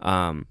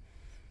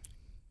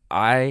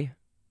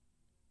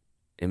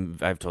 and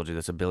I've told you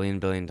this a billion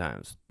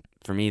times.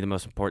 For me, the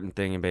most important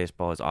thing in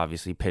baseball is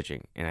obviously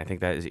pitching, and I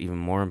think that is even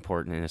more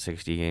important in a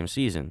 60-game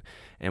season.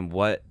 And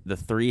what the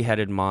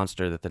three-headed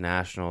monster that the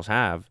Nationals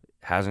have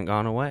hasn't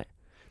gone away.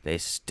 They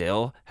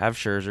still have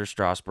Scherzer,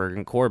 Strasburg,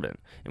 and Corbin,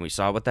 and we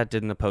saw what that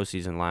did in the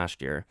postseason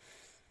last year.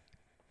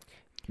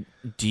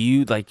 Do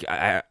you like?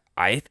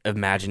 I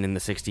imagine in the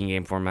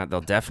 16-game format they'll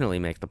definitely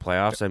make the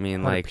playoffs. I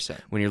mean, like 100%.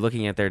 when you're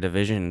looking at their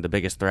division, the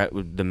biggest threat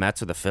would the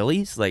Mets or the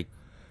Phillies, like.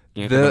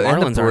 You know, The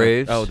Marlins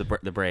Braves.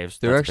 the Braves.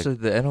 They're That's actually,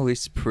 the NL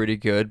East is pretty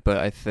good, but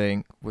I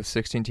think with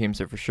 16 teams,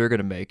 they're for sure going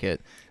to make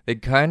it. They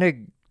kind of,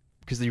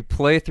 because you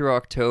play through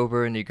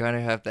October and you kind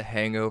of have the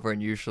hangover,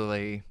 and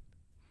usually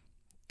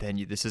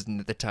then this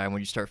isn't the time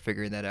when you start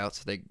figuring that out.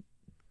 So they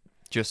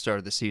just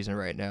started the season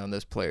right now, and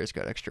those players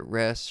got extra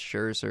rest.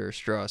 Scherzer,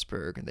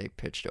 Strasburg, and they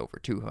pitched over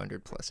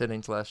 200 plus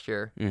innings last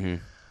year. Mm-hmm.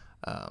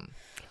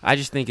 I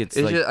just think it's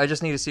like I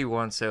just need to see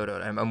Juan Soto.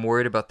 I'm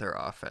worried about their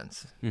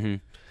offense. Mm-hmm.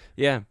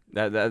 Yeah,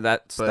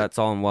 that's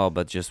all and well,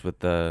 but just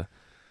with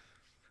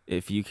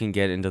if you can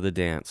get into the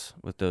dance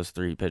with those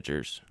three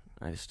pitchers,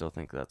 I still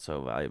think that's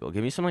so valuable.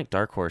 Give me some like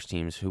dark horse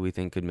teams who we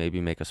think could maybe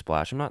make a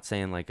splash. I'm not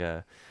saying like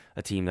a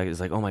team that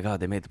is like, oh my god,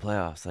 they made the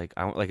playoffs. Like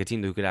I want like a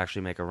team who could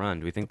actually make a run.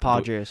 Do we think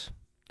Padres.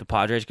 The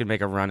Padres could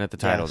make a run at the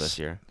title Yes. this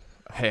year?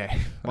 Hey,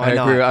 Why I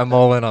agree. not? I'm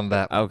all in on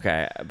that.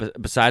 Okay.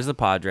 Besides the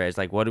Padres,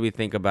 like what do we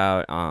think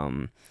about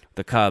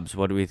the Cubs?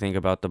 What do we think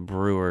about the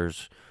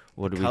Brewers?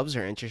 What do Cubs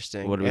are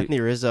interesting. what do we- Anthony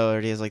Rizzo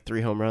already has like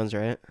 3 home runs,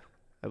 right?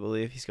 I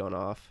believe he's going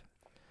off.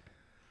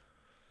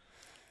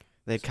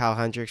 They had Kyle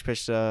Hendricks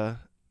pitched a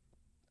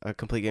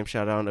complete game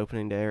shutout on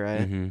opening day,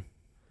 right? Mm-hmm.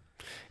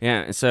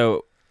 Yeah.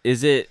 So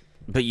is it?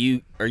 But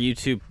are you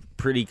two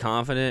pretty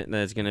confident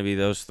that it's going to be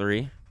those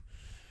three?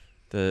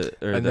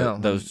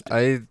 Those.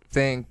 I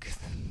think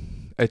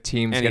a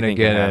team's going to Anything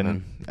get can in.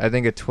 happen. I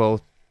think a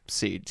 12th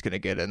seed's going to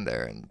get in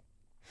there and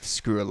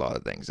screw a lot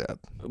of things up.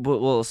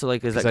 Well, so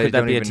like, could I that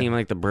don't be a even team know.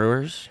 like the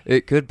Brewers?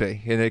 It could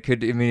be, and it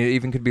could. I mean, it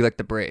even could be like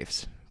the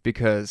Braves,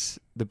 because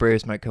the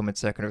Braves might come in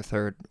second or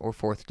third or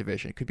fourth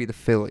division. It could be the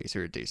Phillies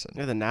who are decent.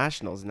 They're the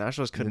Nationals. The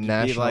Nationals could The be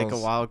like a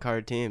Nationals- wild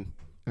card team.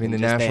 I mean, the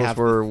And just they Nationals have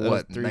were those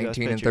what, 3 best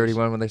 19 and pitchers.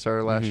 31 when they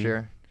started last Mhm.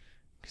 year,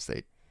 because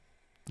they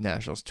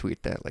Nationals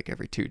tweet that like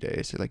every 2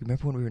 days. They're like,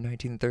 remember when we were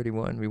 19 and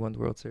 31? We won the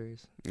World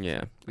Series.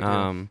 Yeah. We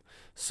do.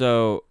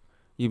 So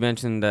you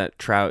mentioned that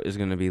Trout is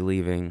going to be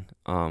leaving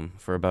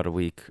for about a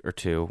week or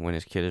two when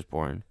his kid is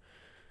born.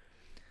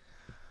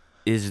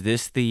 Is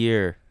this the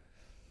year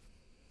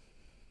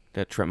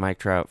that Mike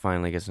Trout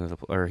finally gets into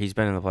or he's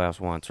been in the playoffs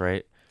once,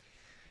 right?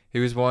 He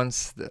was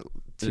once the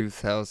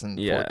 2014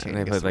 Yeah, and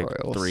they against played the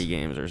like Royals. 3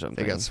 games or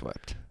something. They got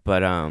swept.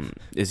 But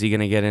is he going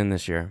to get in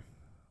this year?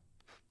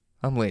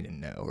 I'm leaning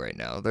no right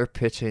now. Their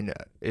pitching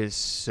is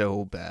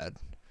so bad.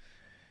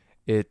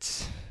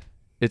 It's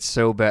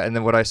so bad. And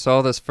then what I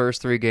saw this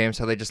first 3 games,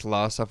 how they just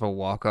lost off a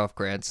walk-off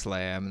grand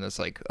slam, and it's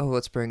like, oh,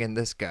 let's bring in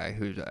this guy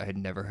who I had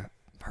never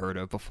heard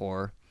of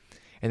before.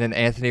 And then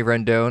Anthony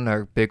Rendon,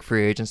 our big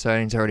free agent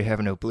signing, he's already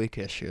having an oblique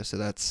issue, so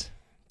that's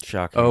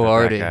Shocking.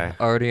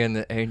 already in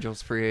the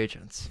Angels free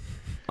agents.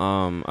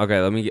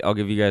 Okay, I'll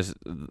give you guys.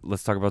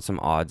 Let's talk about some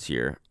odds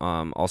here.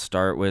 I'll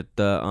start with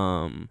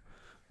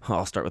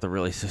a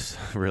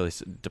really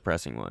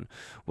depressing one.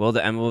 Will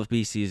the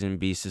MLB season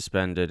be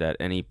suspended at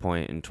any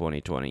point in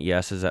 2020?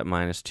 Yes is at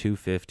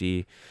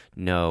 -250.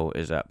 No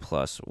is at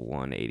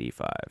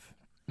 +185.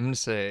 I'm gonna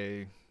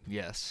say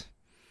yes,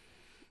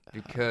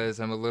 because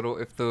I'm a little.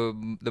 If the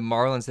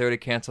Marlins, they already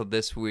canceled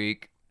this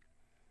week.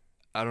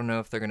 I don't know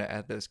if they're gonna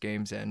add those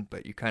games in,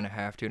 but you kind of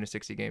have to in a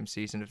 60-game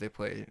season if they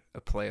play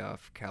a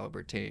playoff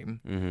caliber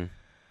team. Mm-hmm.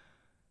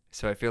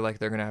 So I feel like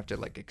they're gonna have to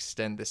like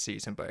extend the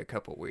season by a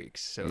couple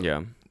weeks. So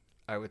Yeah.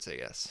 I would say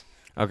yes.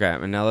 Okay,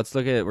 and now we're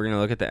gonna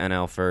look at the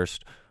NL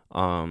first.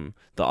 The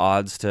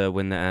odds to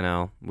win the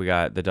NL, we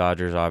got the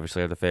Dodgers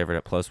obviously are the favorite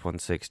at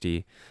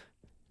 +160.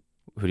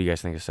 Who do you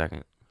guys think is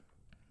second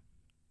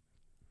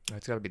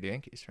It's got to be the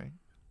Yankees, right?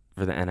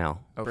 for the NL?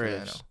 Oh, for the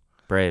Braves. NL.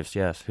 Braves,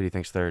 yes. Who do you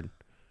think's third?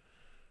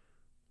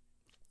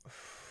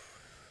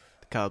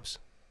 The Cubs.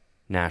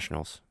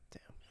 Nationals.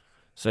 Damn.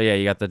 So yeah,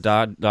 you got the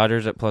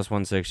Dodgers at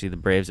 +160, the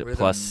Braves at We're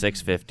the-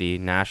 +650,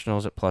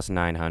 Nationals at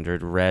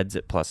 +900, Reds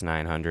at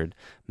 +900,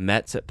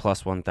 Mets at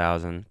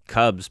 +1000,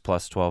 Cubs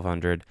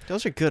 +1200,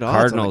 Those are good odds.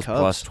 Cardinals on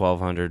the Cubs.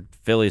 +1200,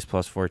 Phillies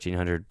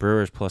 +1400,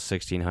 Brewers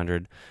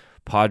 +1600,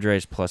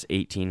 Padres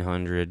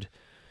 +1800,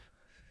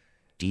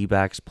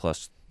 D-backs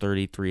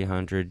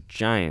 +3300,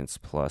 Giants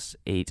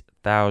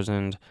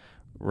 +8000,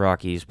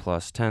 Rockies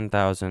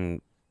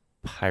 +10,000,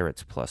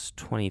 Pirates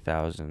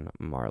 +20,000,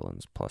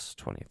 Marlins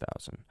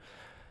 +20,000.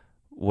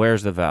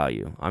 Where's the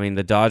value? I mean,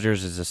 the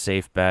Dodgers is a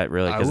safe bet,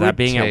 really, I because that would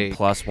being take- at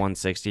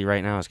 +160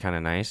 right now is kind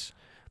of nice.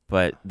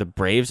 But the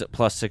Braves at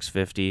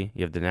 +650,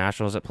 you have the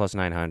Nationals at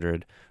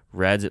 +900,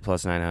 Reds at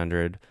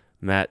 +900,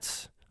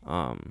 Mets.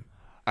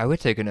 I would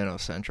take an NL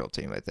Central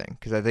team, I think,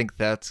 because I think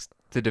that's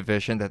the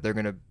division that they're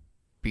going to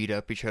beat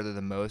up each other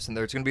the most, and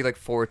there's going to be like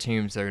 4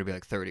 teams that are going to be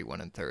like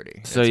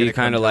 31-30. So you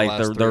kind of like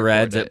the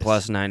Reds at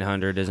plus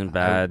 900 isn't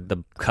bad.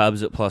 The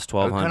Cubs at plus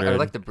 1200. I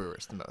like the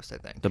Brewers the most, I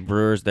think. The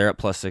Brewers, they're at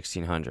plus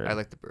 1600. I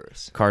like the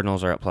Brewers.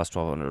 Cardinals are at plus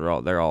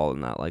 1200. They're all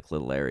in that like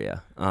little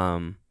area.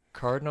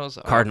 Cardinals.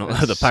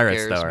 The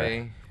Pirates though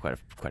are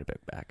quite a bit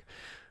back.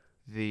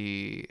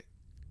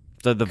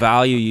 So the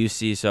value you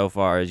see so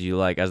far is you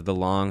like as the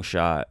long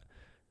shot,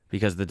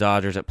 because the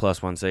Dodgers at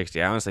plus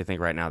 160. I honestly think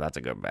right now that's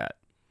a good bet.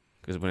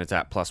 Because when it's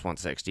at plus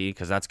 160,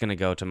 because that's going to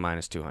go to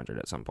minus 200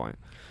 at some point.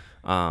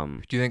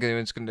 Do you think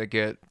anyone's going to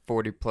get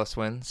 40-plus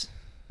wins?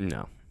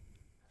 No.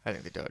 I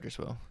think the Dodgers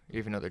will,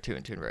 even though they're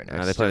 2-2 right now.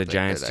 No, they play the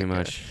Giants too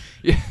much.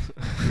 Yeah,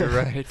 you're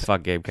right.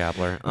 Fuck Gabe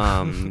Kapler.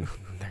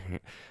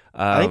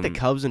 I think the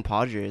Cubs and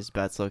Padres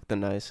bets look the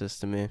nicest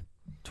to me.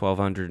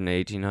 1200 and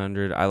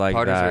 1800. I like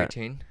Padres that. are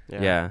 18.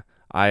 Yeah.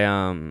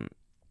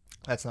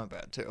 That's not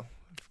bad too.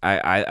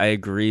 I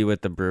agree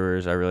with the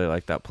Brewers. I really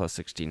like that plus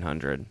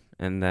 1600.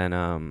 And then,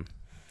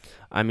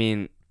 I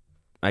mean,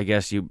 I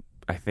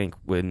think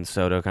when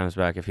Soto comes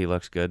back, if he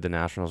looks good, the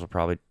Nationals will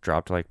probably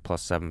drop to like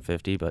plus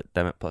 750, but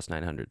them at plus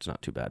 900 is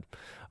not too bad.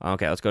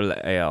 Okay, let's go to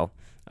the AL.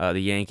 The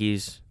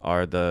Yankees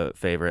are the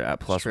favorite at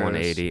plus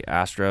 180.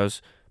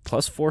 Astros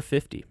plus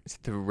 450. Is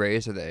it the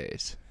Rays or the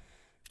A's?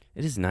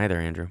 It is neither,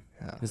 Andrew.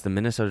 Yeah. It's the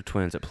Minnesota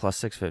Twins at plus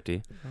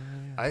 650.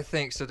 I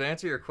think, so to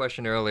answer your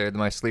question earlier,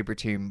 my sleeper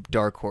team,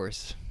 dark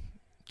horse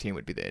team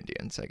would be the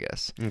Indians, I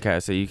guess. Okay,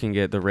 so you can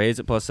get the Rays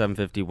at plus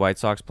 750, White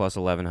Sox plus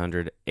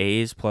 1100,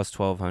 A's plus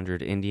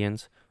 1200,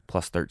 Indians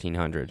plus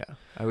 1300. Yeah,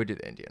 I would do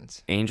the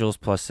Indians. Angels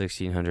plus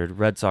 1600,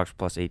 Red Sox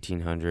plus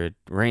 1800,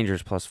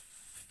 Rangers plus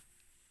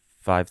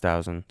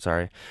 5,000,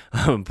 sorry.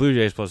 Blue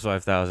Jays plus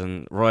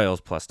 5,000, Royals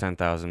plus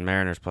 10,000,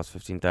 Mariners plus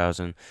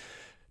 15,000,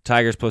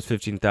 Tigers plus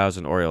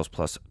 15,000, Orioles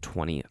plus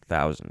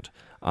 20,000.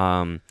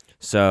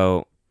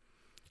 So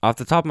off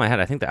the top of my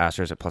head, I think the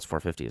Astros at plus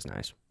 450 is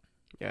nice.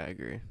 Yeah, I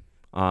agree.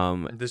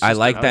 I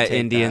like that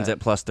Indians at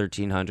plus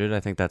 1,300. I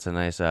think that's a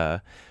nice.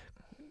 That's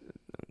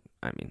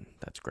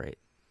great.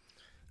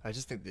 I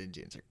just think the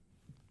Indians are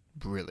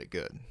really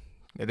good.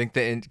 I think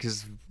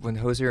because when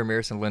Jose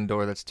Ramirez and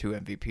Lindor, that's 2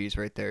 MVPs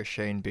right there.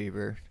 Shane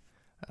Bieber,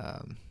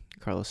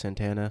 Carlos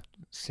Santana,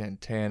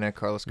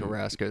 Carlos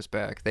Carrasco's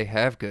back. They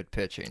have good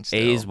pitching still.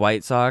 A's,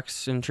 White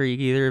Sox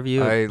intrigue either of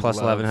you? Plus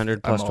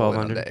 1,100, plus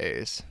 1,200. The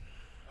A's.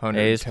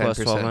 A's plus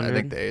 1,200. I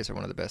think the A's are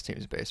one of the best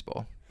teams in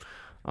baseball.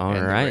 All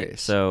right,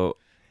 so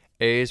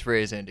A's,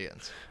 Rays,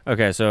 Indians.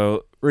 Okay,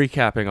 so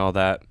recapping all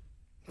that,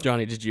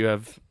 Johnny,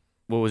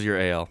 what was your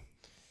AL?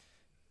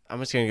 I'm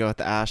just gonna go with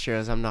the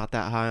Astros. I'm not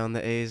that high on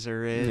the A's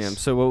or Rays. Yeah.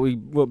 So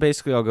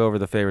basically I'll go over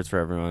the favorites for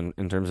everyone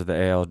in terms of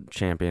the AL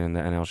champion and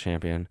the NL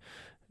champion.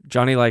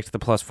 Johnny liked the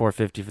plus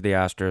 450 for the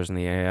Astros and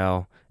the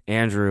AL.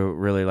 Andrew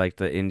really liked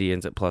the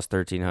Indians at plus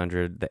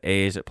 1,300, the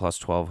A's at plus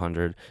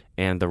 1,200,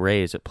 and the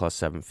Rays at plus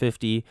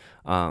 750.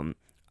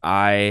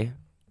 I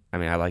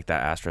like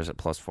that Astros at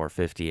plus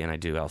 450, and I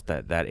do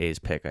that A's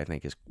pick I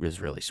think is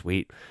really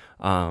sweet.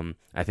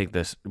 I think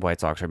this White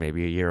Sox are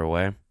maybe a year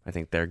away. I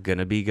think they're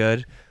gonna be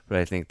good, but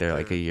I think they're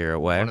like a year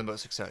away. One of the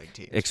most exciting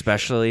teams,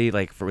 especially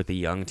like with the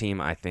young team.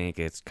 I think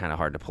it's kind of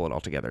hard to pull it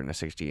all together in a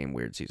 60-game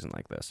weird season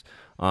like this.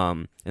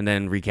 And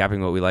then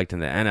recapping what we liked in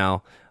the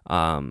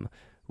NL.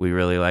 We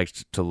really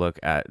liked to look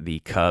at the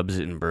Cubs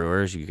and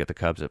Brewers. You get the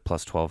Cubs at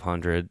plus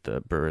 1,200,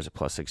 the Brewers at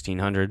plus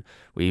 1,600.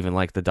 We even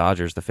like the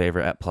Dodgers, the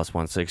favorite, at plus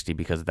 160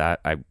 because that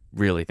I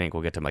really think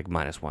we'll get to like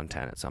minus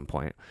 110 at some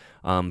point.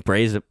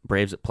 Braves at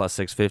plus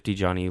 650.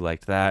 Johnny, you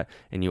liked that.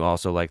 And you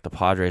also liked the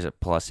Padres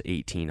at plus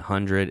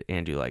 1,800.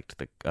 And you liked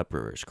the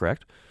Brewers,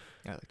 correct?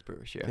 I like the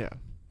Brewers, yeah. Yeah,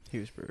 he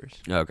was Brewers.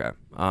 Okay.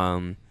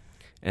 And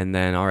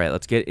then, all right,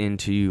 let's get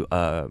into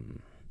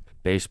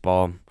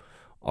baseball.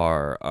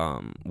 Our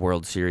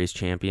World Series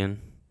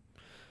champion.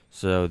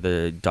 So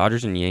the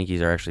Dodgers and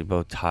Yankees are actually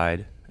both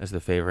tied as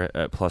the favorite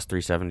at plus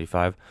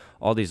 375.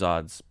 All these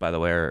odds, by the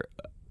way, are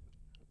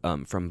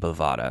from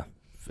Bovada,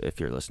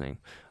 if you're listening.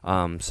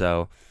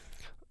 So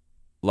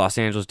Los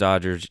Angeles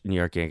Dodgers, New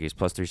York Yankees,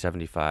 plus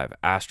 375.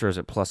 Astros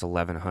at plus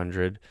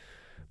 1,100.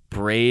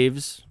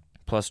 Braves,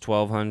 plus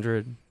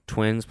 1,200.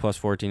 Twins,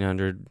 plus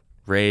 1,400.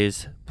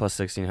 Rays, plus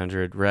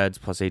 1,600. Reds,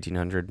 plus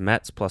 1,800.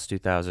 Mets, plus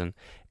 2,000.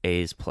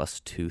 A's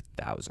plus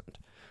 2,000.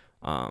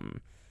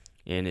 And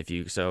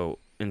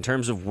in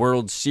terms of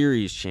World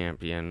Series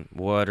champion,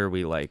 what are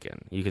we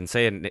liking? You can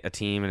say a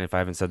team, and if I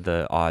haven't said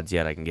the odds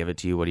yet, I can give it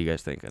to you. What are you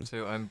guys thinking?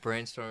 So I'm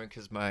brainstorming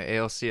because my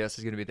ALCS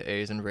is going to be the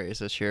A's and Rays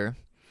this year.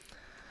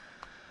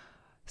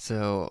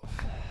 So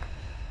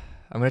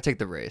I'm going to take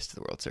the Rays to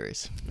the World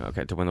Series.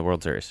 Okay, to win the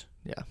World Series.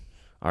 Yeah.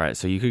 All right,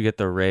 so you could get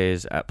the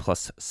Rays at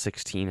plus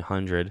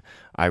 1,600.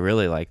 I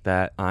really like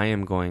that. I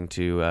am going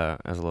to,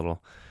 as a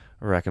little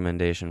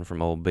recommendation from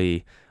Old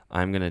B,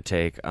 I'm going to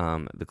take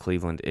the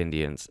Cleveland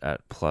Indians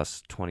at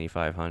plus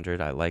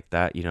 2,500. I like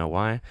that. You know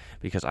why?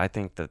 Because I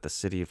think that the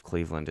city of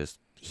Cleveland is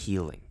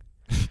healing.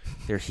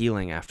 They're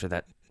healing after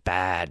that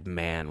bad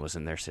man was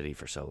in their city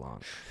for so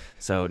long.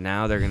 So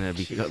now they're going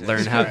to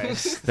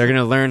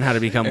learn how to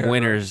become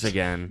winners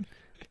again.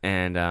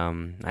 And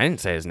I didn't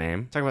say his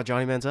name. Talking about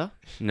Johnny Manziel?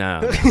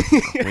 No,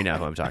 we know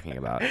who I'm talking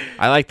about.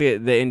 I like the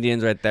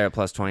Indians right there at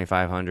plus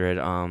 2,500.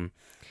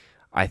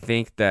 I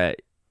think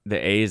that the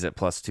A's at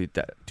plus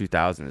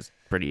 2,000 is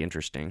pretty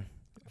interesting.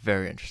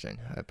 Very interesting.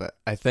 But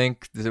I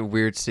think the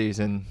weird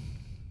season,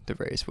 the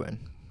Rays win.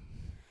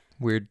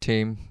 Weird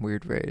team,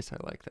 weird Rays. I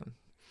like them.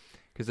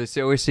 Because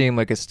they always seem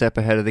like a step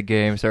ahead of the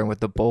game, starting with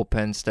the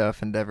bullpen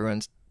stuff, and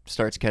everyone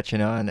starts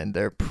catching on, and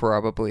they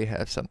probably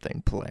have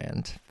something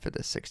planned for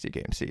the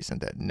 60-game season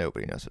that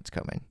nobody knows what's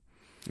coming.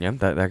 Yeah,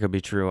 that could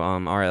be true. All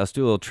right, let's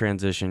do a little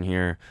transition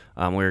here.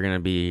 We're going to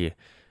be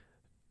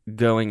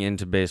going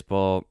into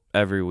baseball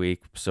every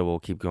week, so we'll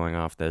keep going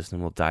off this,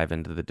 and we'll dive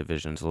into the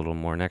divisions a little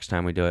more next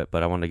time we do it.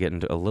 But I want to get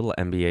into a little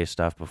NBA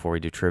stuff before we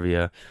do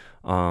trivia.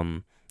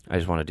 I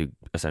just want to do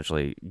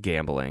essentially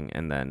gambling,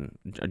 and then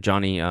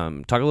Johnny,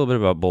 talk a little bit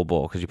about Bol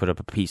Bol, because you put up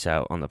a piece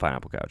out on the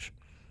Pineapple Couch.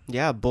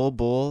 Yeah, Bol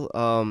Bol.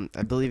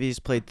 I believe he's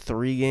played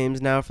 3 games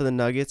now for the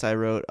Nuggets. I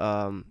wrote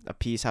a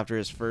piece after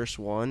his first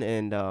one,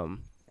 and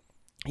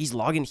he's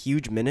logging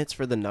huge minutes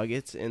for the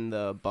Nuggets in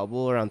the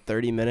bubble, around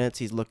 30 minutes.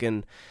 He's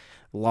looking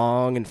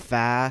long and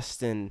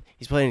fast, and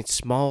he's playing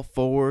small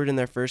forward in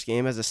their first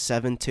game as a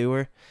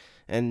 7-2er.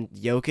 And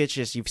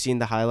Jokic, you've seen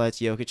the highlights,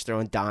 Jokic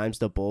throwing dimes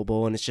to Bol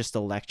Bol, and it's just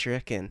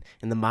electric. And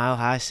in the Mile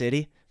High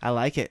City, I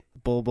like it.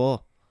 Bol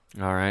Bol.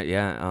 All right,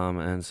 yeah.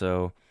 And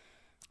so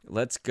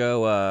let's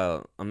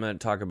go. I'm going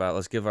to talk about,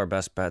 let's give our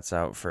best bets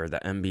out for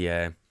the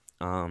NBA.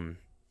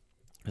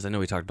 Because I know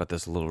we talked about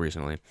this a little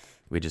recently.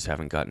 We just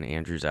haven't gotten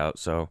Andrew's out.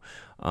 So,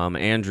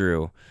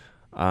 Andrew,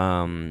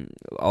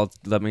 I'll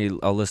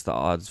list the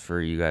odds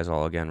for you guys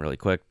all again really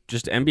quick.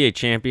 Just NBA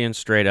champions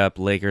straight up.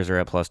 Lakers are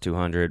at plus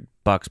 200,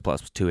 Bucks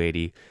plus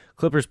 280,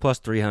 Clippers plus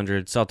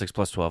 300, Celtics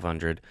plus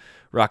 1200,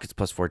 Rockets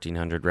plus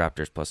 1400,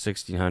 Raptors plus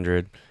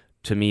 1600.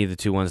 To me, the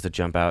two ones that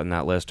jump out in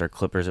that list are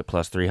Clippers at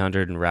plus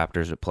 300 and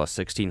Raptors at plus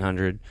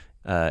 1600.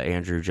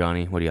 Andrew,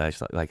 Johnny, what do you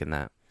guys like in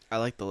that? I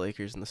like the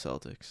Lakers and the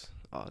Celtics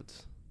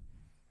odds.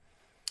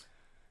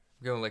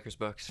 I'm going Lakers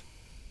Bucks.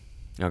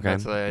 Okay,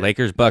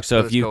 Lakers Bucks. So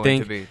if you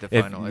think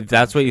if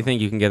that's what you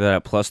think, you can get that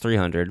at plus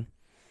 300.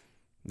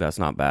 That's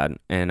not bad.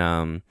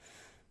 And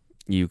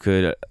you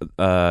could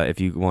if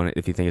you think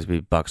it's going to be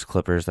Bucks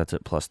Clippers, that's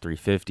at plus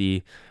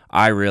 350.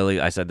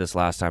 I said this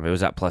last time, it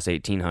was at plus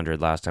 1800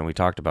 last time we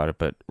talked about it,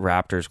 but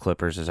Raptors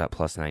Clippers is at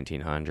plus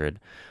 1900.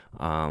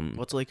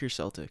 What's Lakers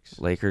Celtics?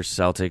 Lakers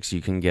Celtics,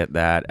 you can get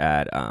that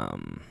at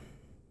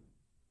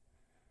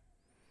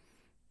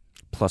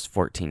plus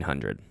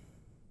 1400.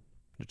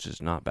 Which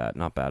is not bad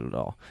at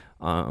all.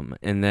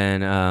 And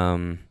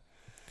then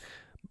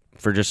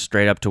for just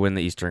straight up to win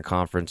the Eastern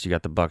Conference, you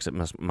got the Bucks at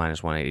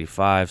minus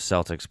 185,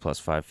 Celtics plus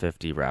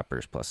 550,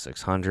 Raptors plus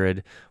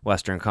 600.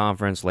 Western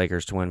Conference,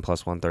 Lakers to win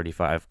plus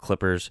 135,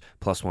 Clippers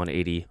plus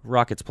 180,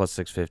 Rockets plus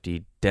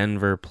 650,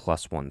 Denver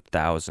plus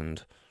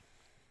 1,000.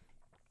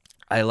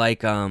 I like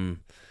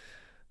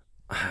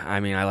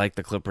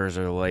the Clippers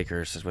or the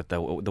Lakers. With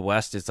the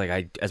West, it's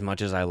like as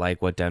much as I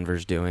like what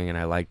Denver's doing and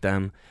I like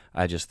them,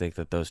 I just think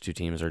that those two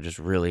teams are just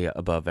really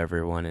above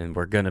everyone, and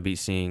we're gonna be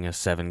seeing a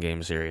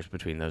 7-game series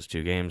between those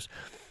two games.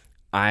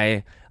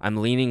 I'm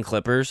leaning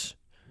Clippers,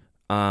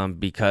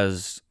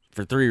 because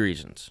for 3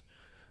 reasons.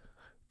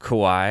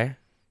 Kawhi.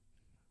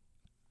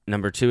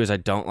 Number 2 is I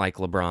don't like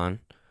LeBron.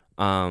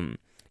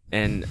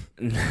 And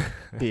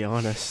be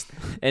honest.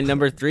 And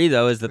number 3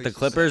 though is that the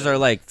Clippers are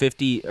like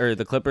 50, or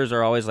the Clippers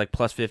are always like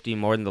plus 50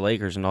 more than the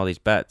Lakers in all these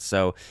bets.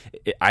 So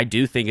I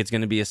do think it's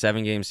going to be a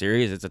 7-game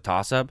series. It's a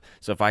toss up.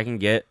 So if I can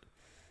get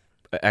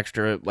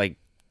extra like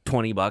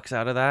 $20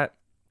 out of that,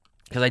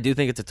 because I do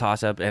think it's a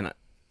toss up, and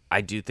I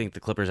do think the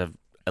Clippers have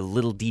a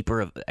little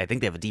deeper I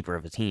think they have a deeper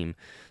of a team.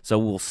 So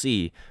we'll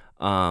see.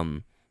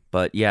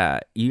 But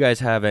yeah, you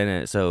guys have in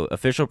it. So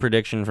official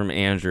prediction from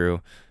Andrew,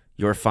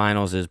 your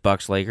finals is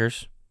Bucks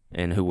Lakers.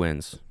 And who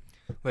wins?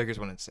 Lakers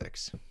 1 in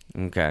 6.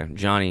 Okay,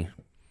 Johnny.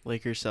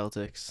 Lakers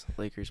Celtics.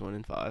 Lakers 1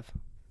 in 5.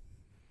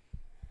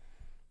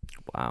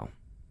 Wow.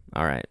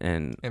 All right,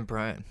 and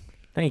Brian.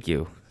 Thank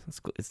you.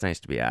 It's nice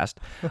to be asked.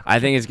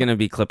 I think it's going to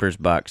be Clippers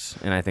Bucks,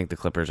 and I think the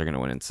Clippers are going to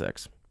win in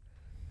 6.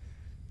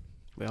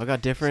 We all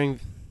got differing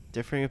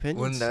opinions.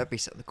 Wouldn't that be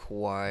something?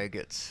 Kawhi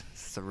gets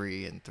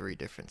 3 in 3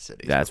 different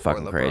cities. That's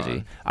fucking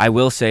crazy. I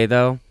will say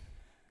though,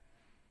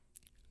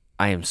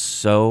 I am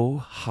so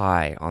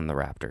high on the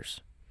Raptors.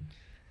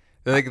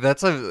 Like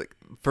that's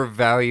for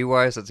value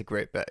wise, that's a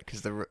great bet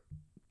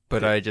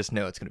but I just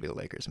know it's gonna be the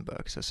Lakers and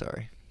Bucks. So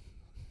sorry,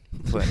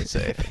 playing it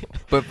safe.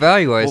 But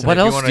value wise, what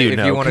else do you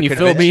know? Can you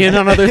fill me in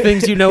on other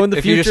things you know in the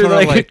if future? You just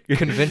want to like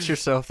convince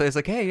yourself that it's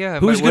like, hey, yeah,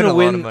 who's gonna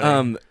win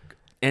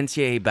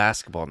NCAA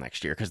basketball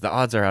next year? Because the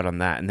odds are out on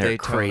that, and they're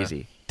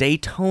crazy.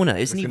 Daytona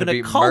isn't even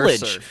a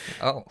college. Mercer.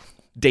 Oh,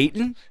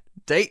 Dayton.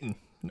 Yeah.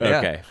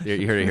 Okay,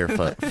 you heard it here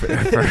for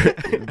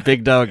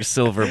Big Dog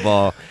Silver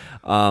Ball.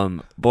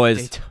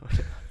 Boys,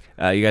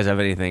 you guys have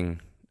anything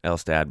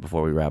else to add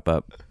before we wrap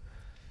up?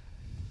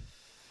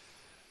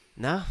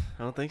 No,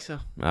 I don't think so.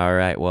 All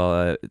right.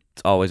 Well,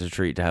 it's always a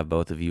treat to have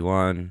both of you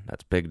on.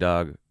 That's Big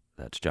Dog.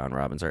 That's John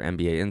Robbins, our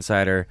NBA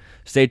insider.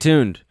 Stay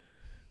tuned.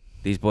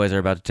 These boys are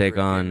about to take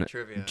on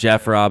Trivia.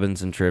 Jeff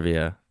Robbins in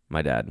trivia.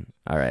 My dad.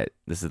 All right,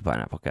 this is the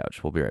Pineapple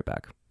Couch. We'll be right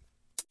back.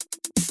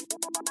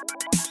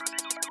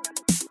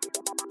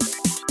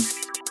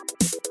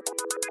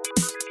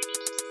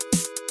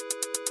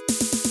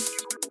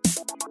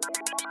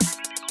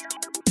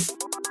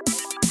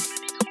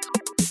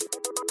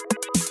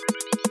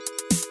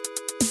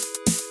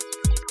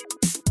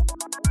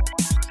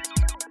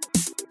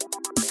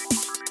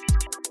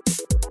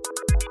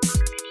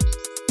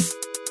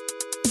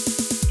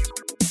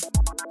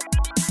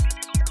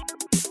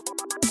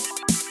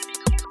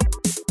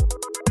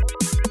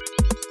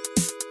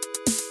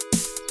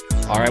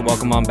 All right,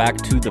 welcome on back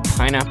to the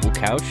Pineapple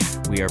Couch.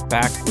 We are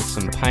back with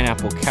some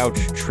Pineapple Couch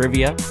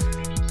trivia.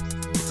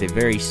 It's a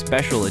very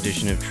special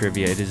edition of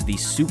trivia. It is the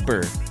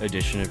super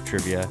edition of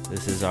trivia.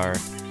 This is our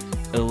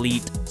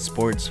elite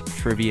sports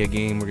trivia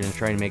game. We're going to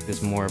try and make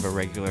this more of a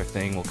regular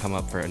thing. We'll come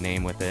up for a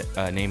name with it,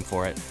 name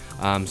for it.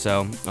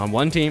 So on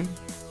one team,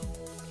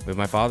 we have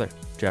my father,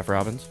 Jeff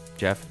Robbins.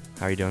 Jeff,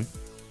 how are you doing?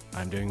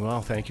 I'm doing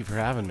well. Thank you for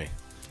having me.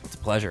 It's a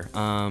pleasure.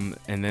 And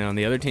then on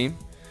the other team,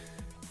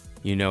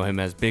 you know him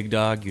as Big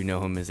Dog. You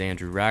know him as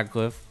Andrew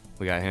Radcliffe.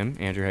 We got him.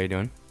 Andrew, how you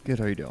doing? Good.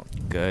 How you doing?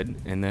 Good.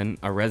 And then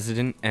our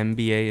resident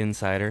NBA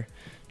insider,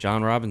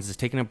 John Robbins, is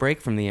taking a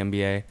break from the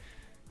NBA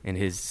and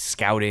his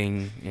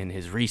scouting and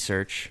his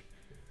research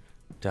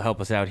to help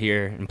us out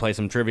here and play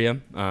some trivia.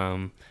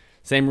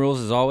 Same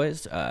rules as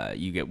always.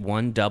 You get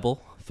one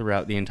double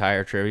throughout the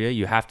entire trivia.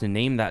 You have to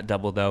name that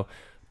double, though,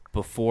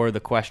 before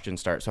the question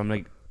starts. So I'm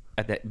going to,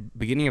 at the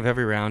beginning of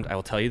every round, I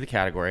will tell you the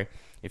category.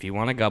 If you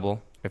want to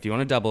double,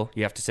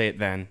 you have to say it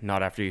then,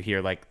 not after you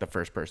hear like the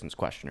first person's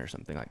question or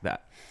something like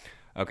that.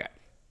 Okay.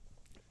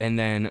 And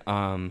then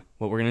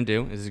what we're going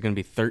to do is it's going to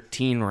be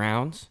 13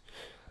 rounds.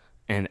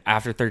 And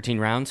after 13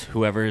 rounds,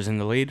 whoever is in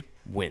the lead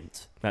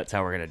wins. That's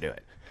how we're going to do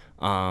it.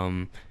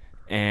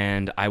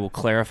 And I will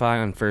clarify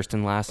on first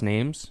and last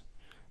names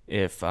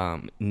if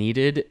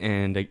needed.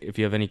 And if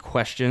you have any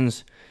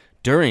questions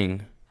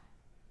during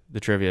the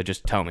trivia,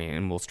 just tell me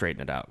and we'll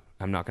straighten it out.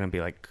 I'm not going to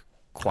be like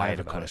quiet I have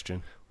a about question.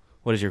 it.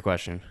 What is your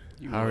question?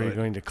 How are you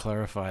going to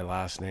clarify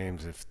last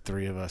names if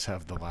three of us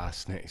have the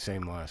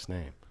same last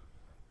name?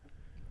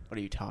 What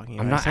are you talking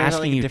about? I'm not Sounds like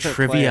asking a you different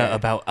trivia player.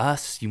 about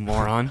us, you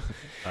moron.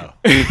 Oh.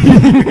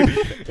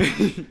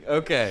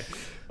 Okay.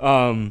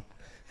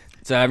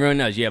 So everyone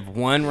knows you have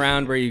one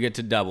round where you get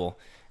to double,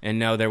 and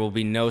no, there will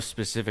be no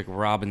specific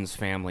Robbins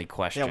family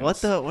questions. Yeah,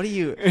 what do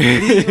you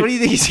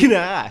think he's gonna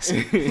ask?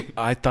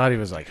 I thought he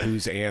was like,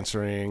 who's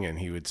answering? And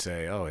he would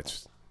say, oh,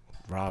 it's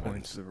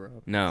Robbins.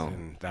 No.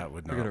 And that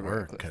would We're not gonna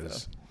work work with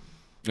because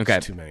Okay.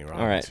 there's too many All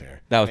Robbins right.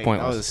 here. That was That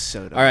pointless. was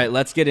so dumb. All right,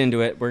 let's get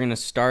into it. We're going to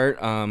start.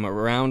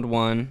 Round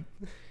one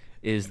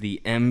is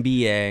the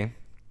NBA.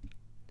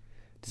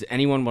 Does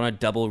anyone want to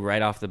double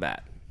right off the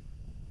bat?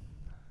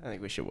 I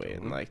think we should wait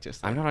and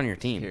just. I'm not on your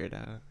team. Hear it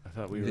out. I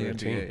thought we were The a NBA.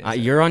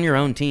 team. You're on your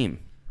own team.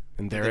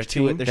 And they're a There's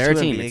two- team? there's They're a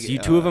two team. NBA, It's you,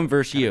 two of them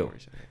versus you.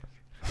 categories.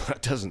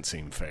 That doesn't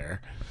seem fair.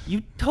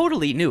 You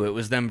totally knew it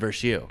was them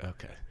versus you.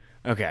 Okay.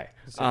 Okay.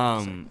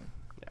 Yeah,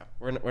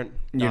 we're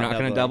You're not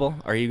going to double?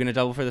 Are you going to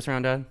double for this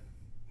round, Dad?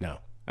 No.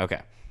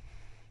 Okay.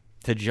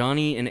 To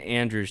Johnny and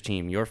Andrew's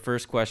team, your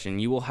first question.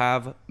 You will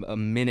have a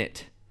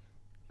minute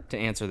to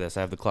answer this.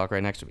 I have the clock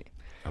right next to me.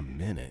 A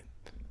minute.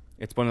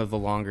 It's one of the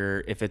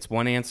longer. If it's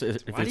one answer,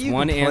 if Why it's do you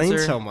one complain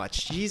answer, so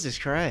much? Jesus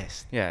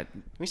Christ. yeah,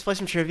 Can we just play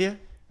some trivia?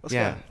 Let's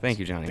yeah. go. Thank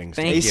you, Johnny. Things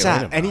Thank you. ASAP.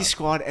 about. Any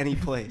squad, any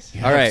place.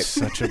 You All have right.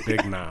 Such a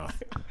big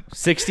mouth.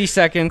 60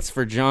 seconds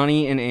for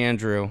Johnny and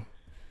Andrew.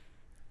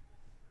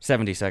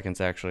 70 seconds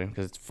actually,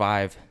 because it's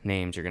 5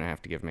 names you're gonna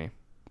have to give me.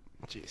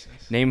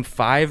 Jesus. Name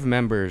 5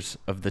 members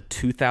of the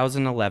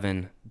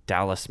 2011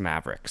 Dallas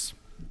Mavericks.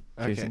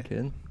 Jason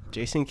Kidd.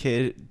 Jason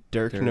Kidd,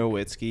 Dirk Dirk.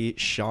 Nowitzki,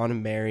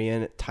 Sean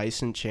Marion,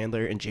 Tyson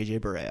Chandler, and JJ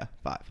Barea.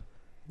 5.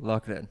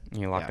 Lock it in.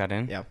 You lock that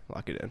in? Yeah,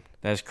 lock it in.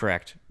 That is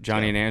correct.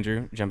 Johnny and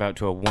Andrew jump out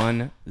to a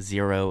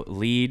 1-0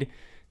 lead.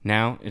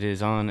 Now it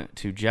is on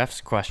to Jeff's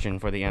question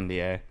for the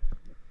NBA.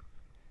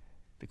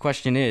 The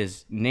question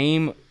is,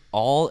 name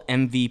all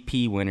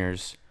MVP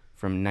winners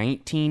from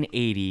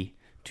 1980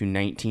 to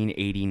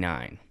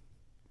 1989.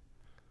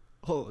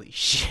 Holy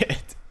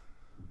shit.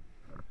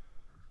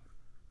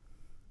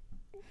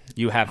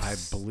 You have I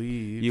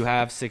believe. you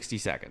have 60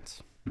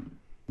 seconds. I'm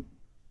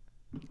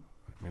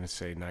going to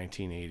say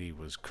 1980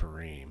 was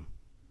Kareem.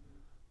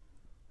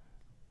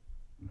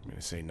 I'm going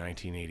to say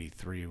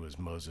 1983 was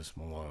Moses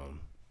Malone.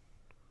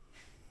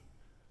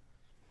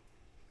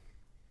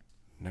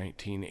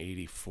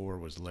 1984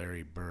 was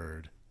Larry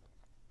Bird.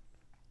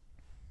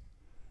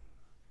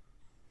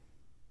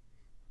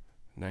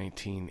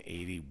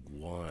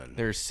 1981.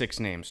 There's 6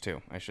 names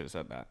too. I should have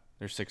said that.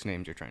 There's 6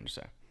 names you're trying to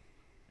say.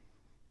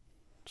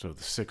 So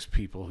the 6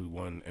 people who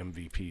won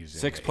MVPs.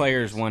 6 in the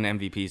players 80s. won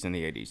MVPs in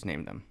the 80s.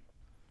 Name them.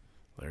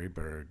 Larry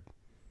Bird,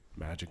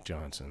 Magic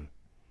Johnson,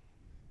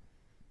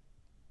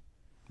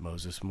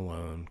 Moses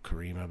Malone,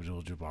 Kareem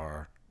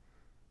Abdul-Jabbar.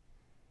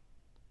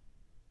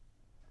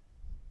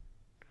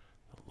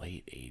 The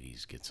late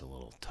 80s gets a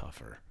little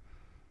tougher.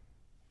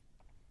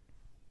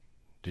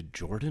 Did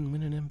Jordan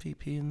win an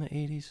MVP in the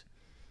 80s?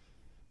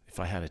 If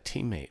I had a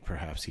teammate,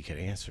 perhaps he could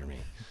answer me.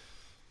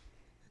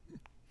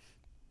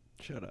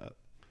 Shut up.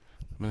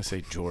 I'm going to say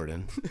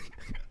Jordan.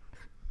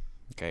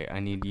 Okay,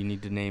 you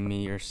need to name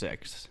me your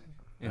 6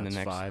 in That's the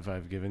next 5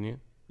 I've given you.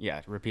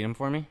 Yeah, repeat them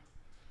for me.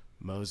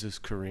 Moses,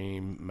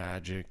 Kareem,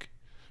 Magic,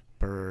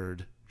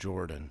 Bird,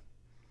 Jordan.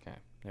 Okay,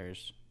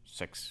 there's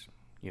 6.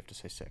 You have to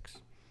say 6.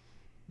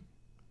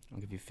 I'll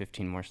give you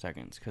 15 more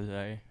seconds because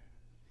I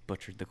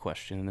butchered the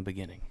question in the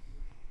beginning.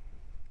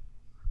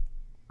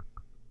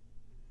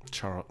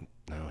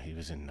 No, he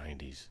was in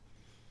 90s.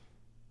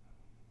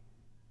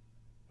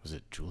 Was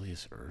it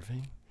Julius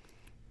Erving?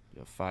 You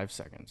have 5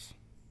 seconds.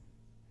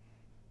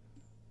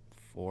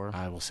 4.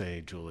 I will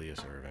say Julius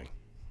Erving.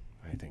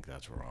 I think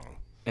that's wrong.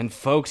 And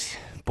folks,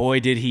 boy,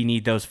 did he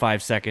need those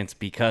 5 seconds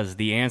because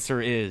the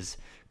answer is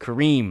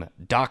Kareem,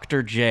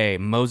 Dr. J,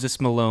 Moses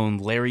Malone,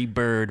 Larry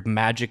Bird,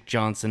 Magic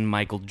Johnson,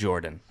 Michael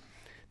Jordan.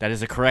 That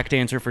is a correct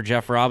answer for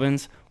Jeff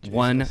Robbins. Jesus.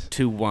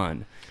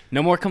 1-1.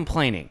 No more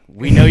complaining.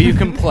 We know you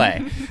can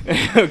play.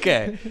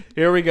 Okay,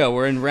 here we go.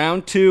 We're in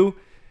round 2.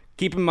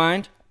 Keep in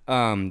mind,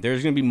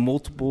 there's going to be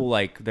multiple,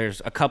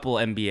 there's a couple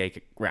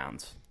NBA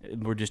rounds.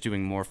 We're just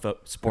doing more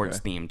sports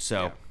themed.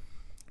 So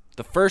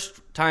the first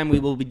time we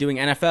will be doing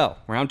NFL,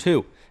 round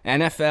 2,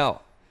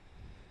 NFL.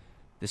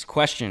 This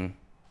question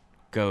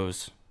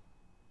goes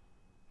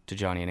to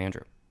Johnny and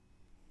Andrew.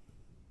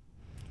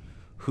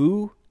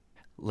 Who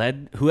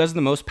has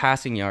the most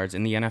passing yards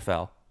in the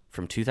NFL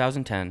from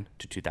 2010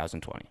 to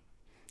 2020?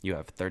 You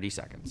have 30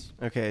 seconds.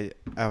 Okay,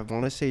 I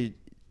want to say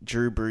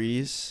Drew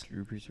Brees.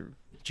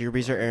 Drew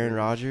Brees or Aaron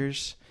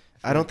Rodgers.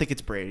 I don't think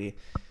it's Brady.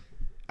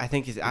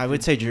 I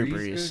would say Drew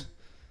Brees.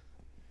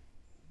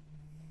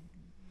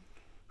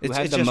 Who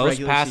had the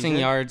most passing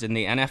yards in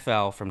the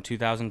NFL from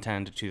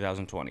 2010 to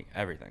 2020?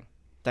 Everything.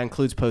 That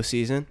includes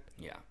postseason?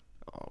 Yeah.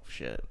 Oh,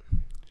 shit.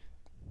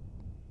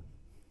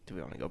 Do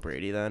we want to go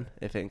Brady then,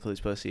 if it includes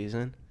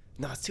postseason?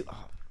 No, it's too...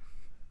 Oh.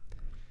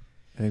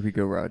 I think we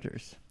go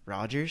Rodgers.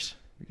 Rodgers?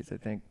 Because I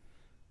think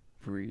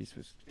Breeze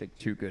was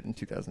too good in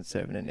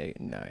 2007 and 8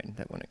 and 9.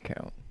 That wouldn't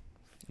count.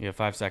 You have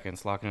 5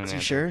 seconds. Lock in an answer.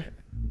 Sure?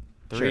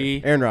 3.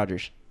 Sure. Aaron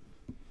Rodgers.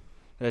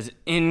 That is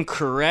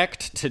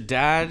incorrect to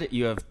Dad.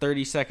 You have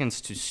 30 seconds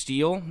to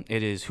steal.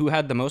 It is who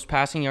had the most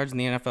passing yards in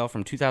the NFL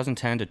from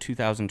 2010 to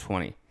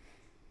 2020?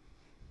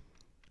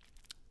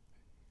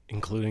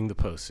 Including the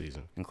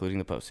postseason. Including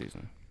the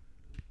postseason.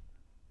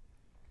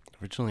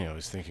 Originally, I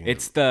was thinking...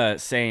 It's the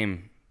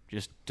same.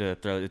 Just to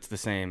throw, it's the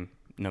same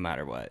no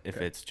matter what.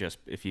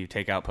 If you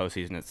take out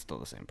postseason, it's still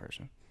the same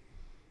person.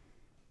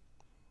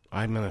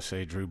 I'm going to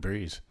say Drew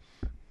Brees.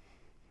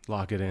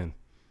 Lock it in.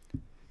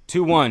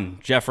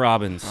 2-1, Jeff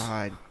Robbins.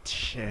 Oh,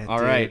 shit. All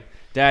right.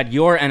 Dad,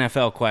 your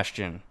NFL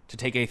question. To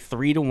take a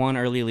 3-1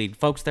 early lead.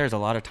 Folks, there's a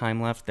lot of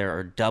time left. There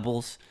are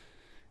doubles.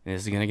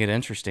 This is going to get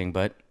interesting,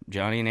 but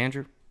Johnny and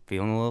Andrew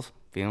feeling a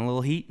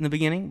little heat in the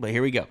beginning, but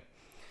here we go.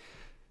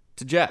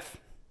 To Jeff,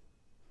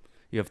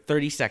 you have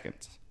 30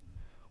 seconds.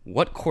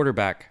 What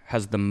quarterback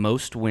has the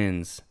most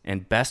wins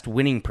and best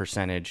winning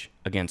percentage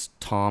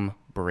against Tom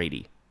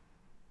Brady?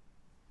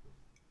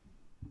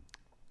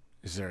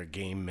 Is there a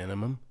game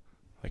minimum?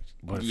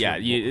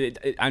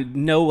 I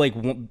know,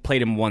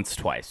 played him once,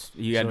 twice.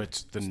 So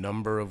it's the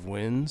number of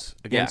wins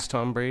against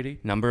Tom Brady?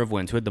 Number of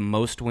wins. Who had the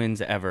most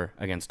wins ever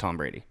against Tom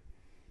Brady?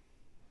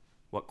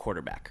 What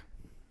quarterback?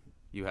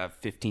 You have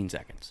 15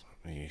 seconds.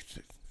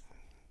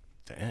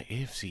 The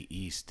AFC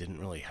East didn't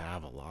really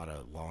have a lot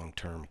of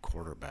long-term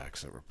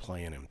quarterbacks that were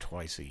playing him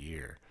twice a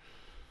year.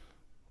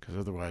 Because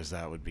otherwise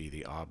that would be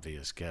the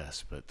obvious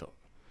guess. But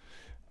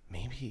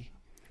maybe...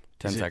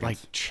 10 seconds. Like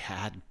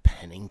Chad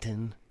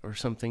Pennington or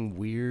something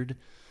weird?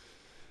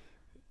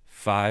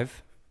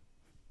 5,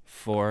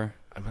 4.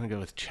 I'm going to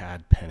go with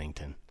Chad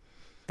Pennington.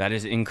 That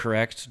is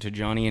incorrect to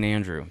Johnny and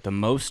Andrew. The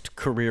most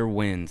career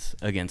wins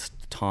against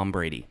Tom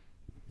Brady.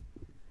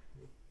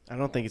 I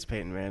don't think it's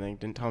Peyton Manning.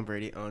 Didn't Tom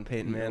Brady own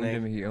Peyton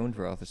Manning? He owned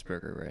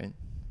Roethlisberger, right?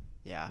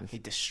 Yeah, he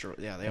destroyed...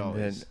 Yeah, they and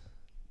always... Then,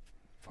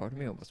 part of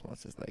me almost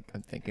wants to,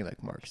 I'm thinking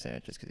Mark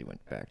Sanchez because he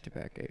went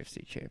back-to-back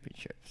AFC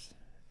championships.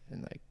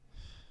 And,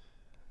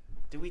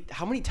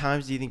 How many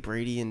times do you think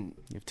Brady and...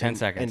 You have 10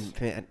 seconds.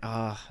 You want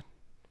to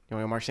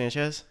go Mark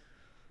Sanchez?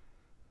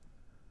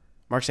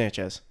 Mark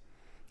Sanchez.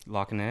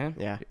 Locking it in?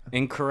 Yeah.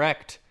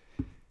 Incorrect.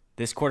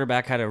 This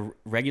quarterback had a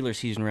regular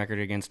season record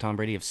against Tom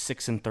Brady of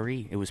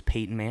 6-3. It was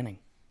Peyton Manning.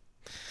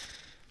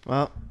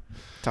 Well,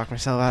 talk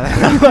myself out of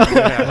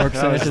that.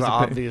 That was the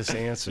obvious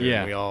answer.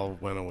 Yeah. And we all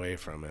went away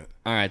from it.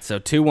 All right, so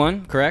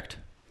 2-1, correct?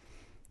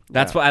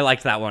 That's why I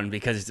liked that one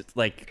because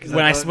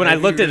when I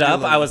looked it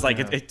up, I was like,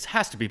 it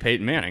has to be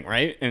Peyton Manning,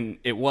 right? And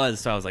it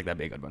was, so I was like, that'd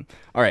be a good one.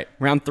 All right,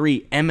 round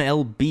 3,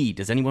 MLB.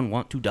 Does anyone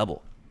want to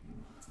double?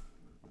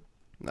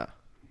 No.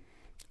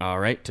 All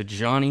right, to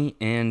Johnny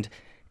and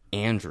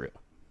Andrew.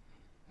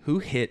 Who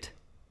hit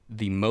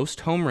the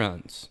most home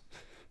runs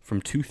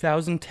from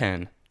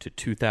 2010 to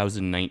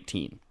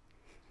 2019?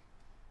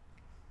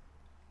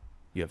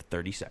 You have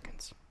 30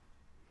 seconds.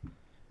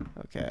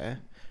 Okay.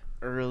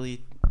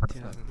 Early.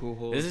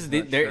 Pujols, This is not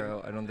the- there-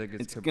 Trout. I don't think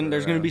it's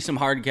there's going to be some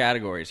hard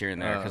categories here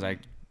and there because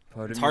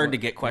it's hard to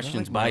get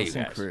questions by you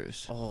guys.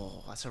 Cruz.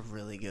 Oh, that's a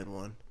really good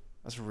one.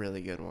 That's a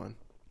really good one.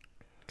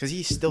 Because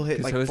he still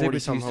hit like Jose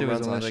 40-some home Bautista was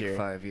runs only last like year.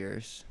 5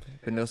 years.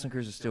 But Nelson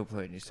Cruz is still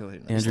playing. He's still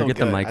hitting. Andrew, Still get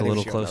the good. mic I a think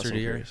little we should go closer to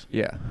Nelson your. Cruz.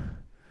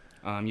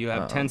 Yeah. You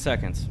have 10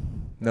 seconds.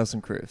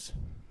 Nelson Cruz.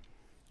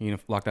 You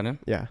gonna lock that in?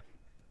 Yeah.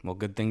 Well,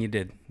 good thing you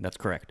did. That's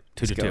correct.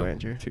 2 Let's to go, 2.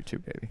 Andrew.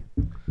 2-2, baby.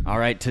 All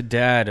right, to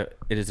Dad,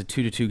 it is a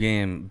 2-2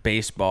 game.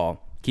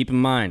 Baseball. Keep in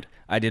mind,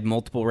 I did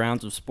multiple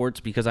rounds of sports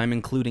because I'm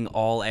including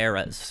all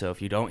eras. So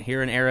if you don't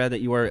hear an era that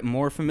you are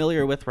more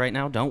familiar with right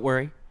now, don't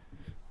worry.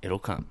 It'll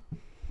come.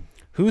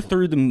 Who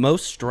threw the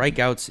most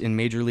strikeouts in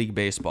Major League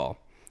Baseball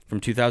from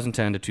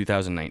 2010 to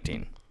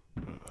 2019?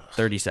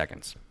 30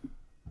 seconds.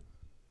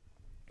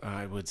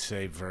 I would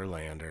say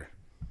Verlander.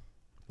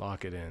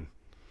 Lock it in.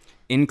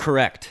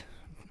 Incorrect.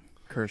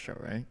 Kershaw,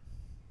 right?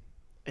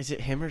 Is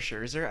it him or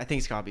Scherzer? I think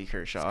it's got to be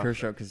Kershaw.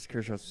 Kershaw, because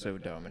Kershaw's so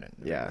dominant.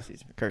 in the Yeah, regular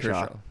season.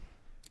 Kershaw.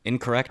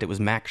 Incorrect. It was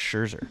Max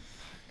Scherzer.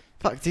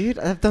 Fuck, dude.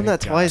 I've done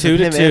that Thank twice. God.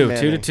 2 with to him 2. and 2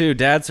 to Manning. 2.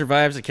 Dad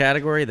survives a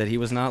category that he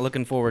was not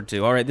looking forward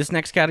to. All right, this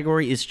next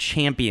category is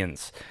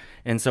champions.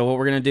 And so what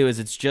we're going to do is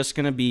it's just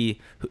going to be,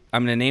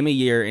 I'm going to name a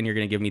year and you're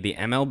going to give me the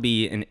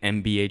MLB and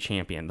NBA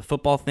champion. The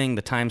football thing,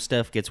 the time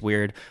stuff gets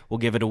weird. We'll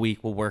give it a week.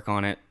 We'll work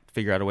on it,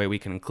 figure out a way we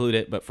can include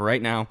it. But for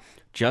right now,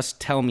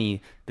 just tell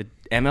me the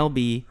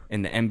MLB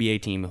and the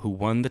NBA team who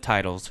won the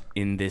titles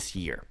in this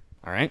year.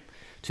 All right?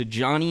 To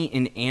Johnny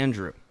and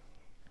Andrew,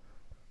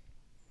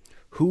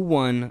 who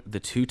won the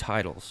 2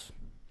 titles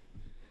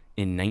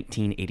in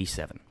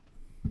 1987?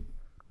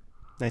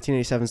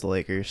 1987's the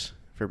Lakers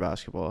for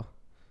basketball.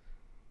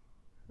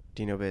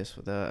 Do you know base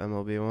with the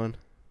MLB one?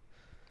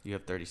 You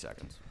have 30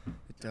 seconds.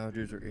 The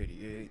Dodgers were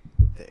 88.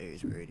 The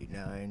A's were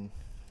 89.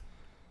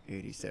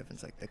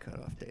 87's like the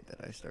cutoff date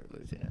that I start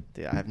losing it.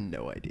 Dude, I have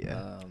no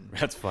idea.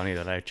 That's funny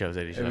that I chose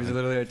It was 87.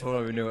 literally, I told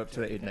him we knew up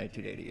to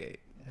 1988,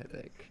 I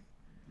think.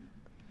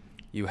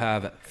 You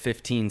have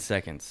 15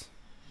 seconds.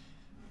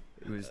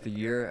 It was the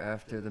year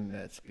after the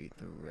Mets beat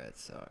the Red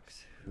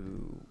Sox.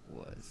 Who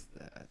was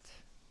that?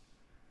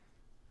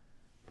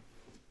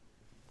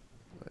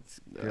 Let's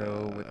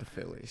go with the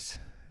Phillies.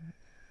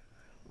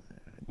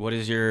 What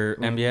is your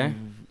NBA?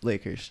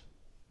 Lakers.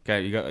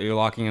 Okay, you're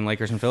locking in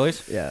Lakers and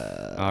Phillies?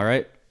 Yeah. All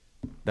right.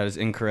 That is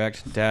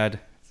incorrect. Dad,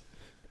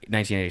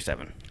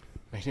 1987.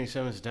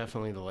 1987 is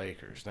definitely the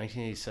Lakers.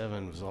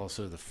 1987 was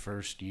also the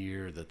first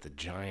year that the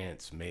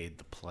Giants made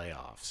the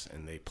playoffs,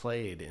 and they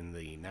played in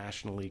the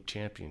National League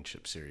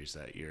Championship Series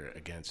that year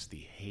against the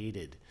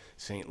hated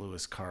St.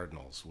 Louis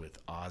Cardinals with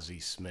Ozzie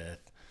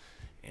Smith.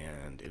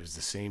 And it was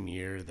the same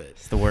year that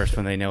It's the worst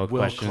when they know a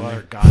Will question.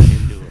 Clark got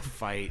into a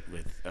fight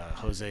with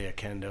Jose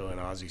Akendo and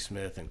Ozzie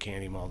Smith, and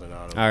Candy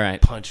Maldonado All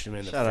right. punched him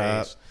in the Shut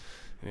face. up.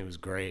 And it was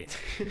great.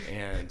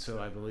 And so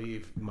I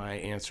believe my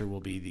answer will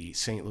be the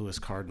St. Louis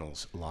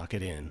Cardinals. Lock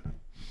it in.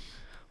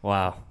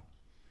 Wow.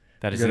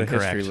 That You is got a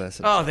incorrect. history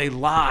lesson. Oh, they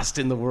lost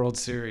in the World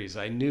Series.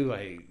 I knew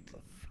I...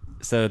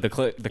 So the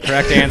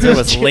correct answer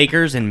was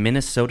Lakers and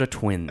Minnesota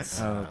Twins.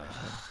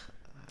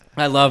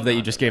 I love that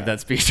you just gave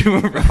that speech to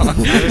him wrong.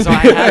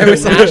 I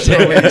was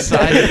naturally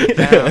decided it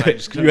down. I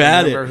just couldn't You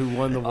had remember it. who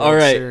won the World All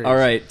right, Series. all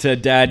right. To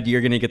Dad, you're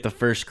going to get the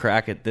first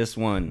crack at this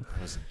one.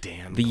 That was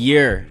damn The close.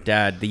 year,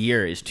 Dad, the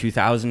year is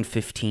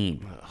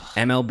 2015.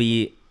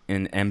 MLB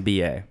and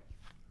NBA.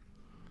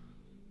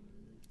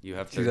 You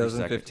have 30 seconds.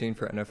 2015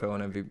 for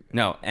NFL and MVP.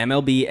 No,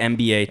 MLB,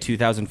 NBA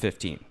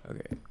 2015. Okay.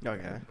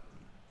 Okay.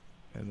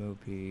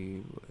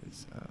 MLB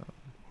was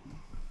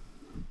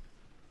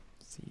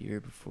it's the year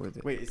before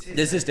the. Wait, it's his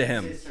This turn. is to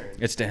him. It's his turn.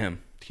 It's to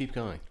him. Keep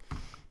going,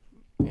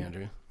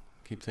 Andrew.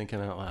 Keep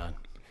thinking out loud.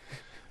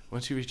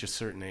 Once you reach a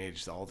certain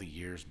age, all the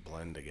years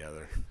blend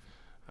together.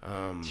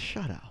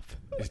 Shut up.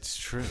 It's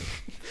true.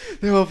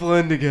 They all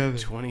blend together.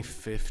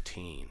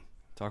 2015.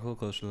 Talk a little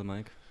closer to the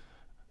mic.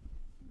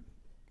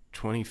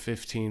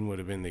 2015 would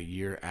have been the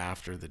year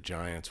after the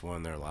Giants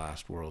won their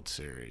last World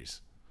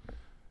Series.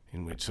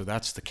 So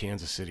that's the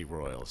Kansas City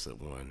Royals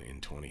that won in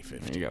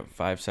 2015. You got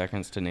 5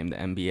 seconds to name the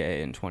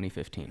NBA in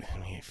 2015.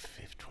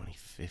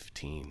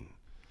 2015.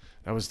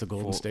 That was the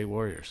Golden Full- State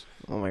Warriors.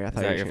 Oh my god. I Is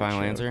thought you that were your gonna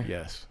final show. answer?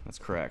 Yes. That's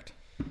correct.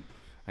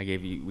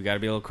 We got to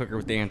be a little quicker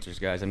with the answers,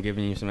 guys. I'm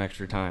giving you some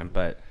extra time,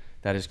 but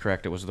that is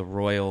correct. It was the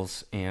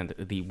Royals and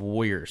the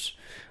Warriors.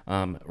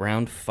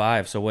 Round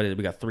 5. So what is it?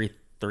 We got 3-3?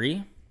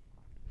 I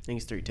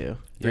think it's 3-2.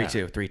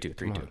 3-2. 3-2.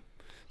 Come 3-2. on.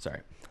 Sorry.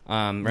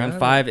 Round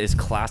 5 is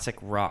classic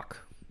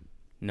rock.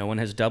 No one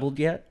has doubled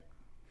yet.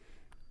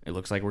 It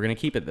looks like we're going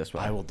to keep it this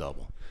way. I will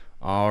double.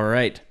 All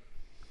right.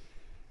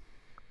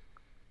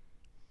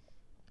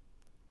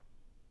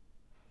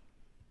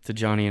 To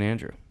Johnny and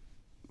Andrew.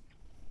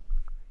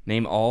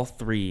 Name all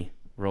 3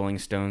 Rolling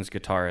Stones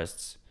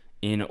guitarists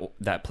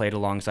that played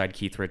alongside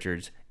Keith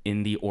Richards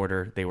in the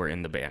order they were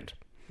in the band.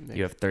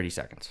 You have 30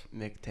 seconds.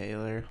 Mick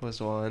Taylor was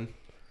one.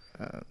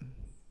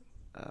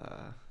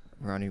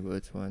 Ronnie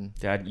Wood's one.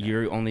 Dad,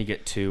 you only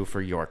get 2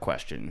 for your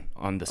question.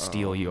 On the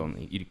steel,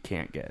 you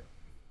can't get.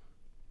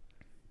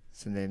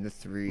 So name the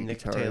three Nick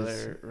guitarists.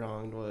 Taylor,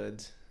 Ron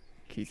Woods.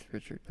 Keith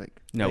Richards.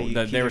 Like No, Keith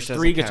there was Richards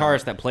three doesn't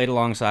count. guitarists that played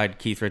alongside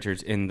Keith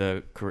Richards in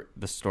the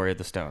story of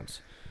the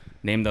Stones.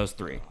 Name those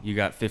three. You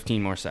got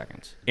 15 more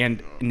seconds.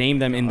 And name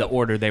them in the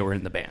order they were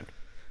in the band.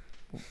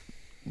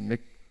 Mick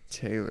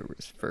Taylor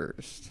was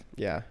first.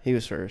 Yeah, he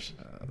was first.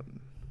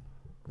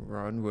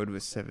 Ron Wood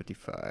was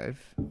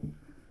 75.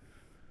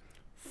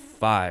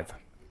 5,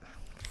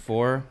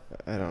 4,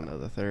 I don't know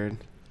the third.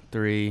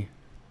 3.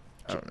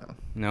 I don't know.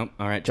 Nope.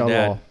 All right, John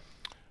Dad. Wall.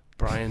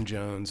 Brian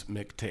Jones,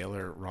 Mick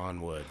Taylor,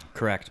 Ron Wood.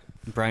 Correct.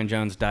 Brian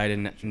Jones died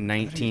in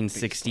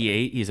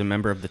 1968. He's a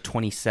member of the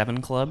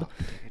 27 Club,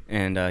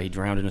 and he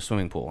drowned in a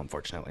swimming pool,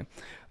 unfortunately.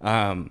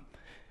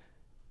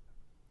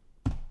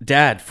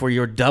 Dad, for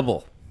your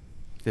double,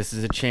 this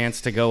is a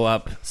chance to go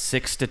up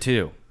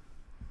 6-2.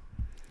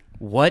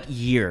 What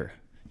year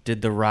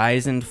did The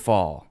Rise and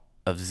Fall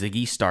of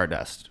Ziggy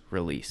Stardust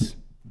release?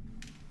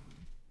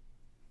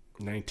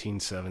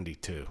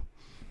 1972.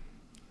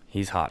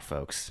 He's hot,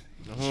 folks.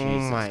 Oh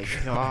my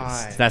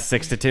god. That's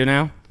 6-2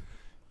 now?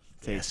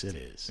 Yes, it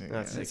is.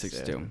 That's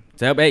 6-2.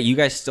 So, hey, you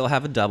guys still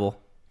have a double,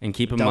 and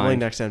keep in Doubling mind.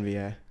 next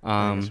NBA.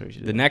 That's what we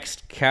should The do.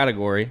 next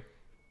category,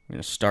 we're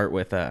going to start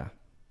with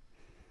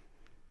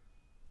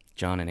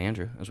John and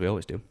Andrew, as we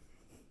always do.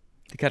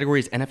 The category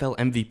is NFL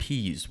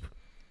MVPs.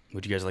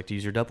 Would you guys like to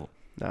use your double?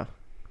 No.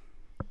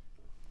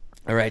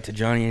 All right, to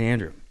Johnny and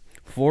Andrew.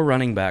 4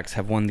 running backs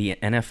have won the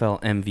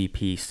NFL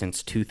MVP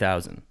since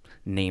 2000.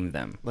 Name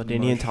them.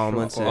 LaDainian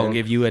Tomlinson. I'll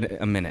give you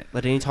a minute.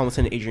 LaDainian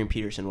Tomlinson, Adrian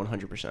Peterson,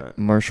 100%.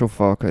 Marshall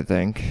Falk, I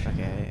think.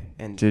 Okay.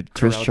 And Did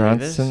Chris Terrell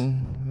Davis?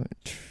 Johnson?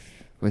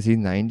 Was he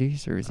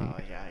 90s or is he? Oh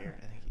yeah, I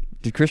think.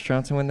 Did Chris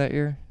Johnson win that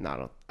year No, I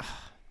don't.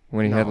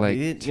 when he had like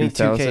he had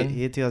 2,000?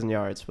 He had 2,000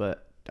 yards,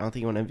 but I don't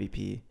think he won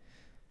MVP.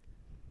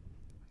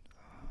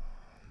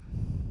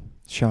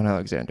 Sean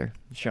Alexander.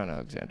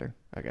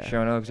 Okay.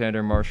 Sean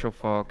Alexander, Marshall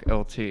Falk,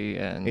 LT,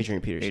 and Adrian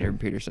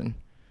Peterson.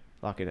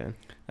 Lock it in.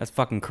 That's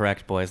fucking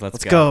correct, boys. Let's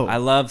Let's go. go. I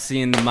love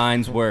seeing the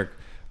minds work.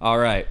 All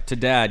right, to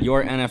Dad,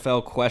 your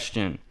NFL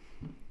question.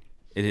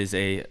 It is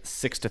a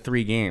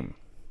 6-3 game.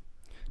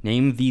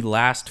 Name the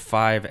last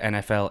 5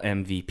 NFL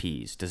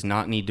MVPs. Does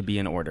not need to be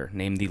in order.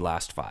 Name the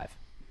last 5.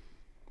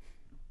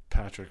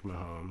 Patrick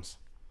Mahomes.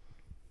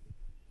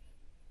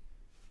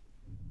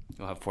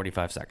 You'll have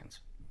 45 seconds.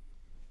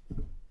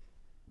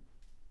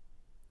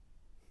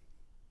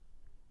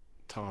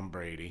 Tom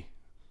Brady.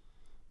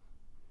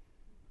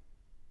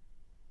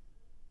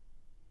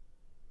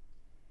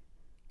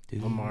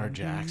 Lamar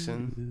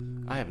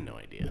Jackson. I have no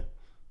idea.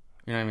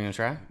 You're not even going to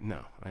try? No,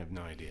 I have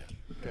no idea.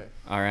 Okay.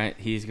 All right,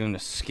 he's going to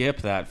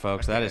skip that,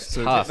 folks. That is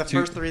So tough. The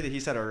first 3 that he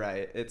said are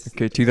right. It's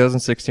Okay,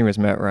 2016 was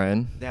Matt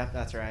Ryan. yeah,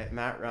 that's right.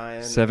 Matt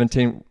Ryan.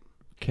 17,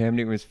 Cam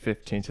Newton was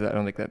 15, so I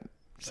don't think that,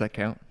 does that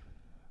count?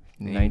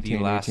 The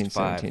 19, last 18,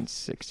 5. 17,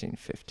 16,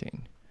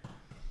 15.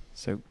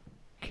 So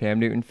Cam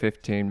Newton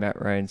 15,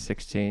 Matt Ryan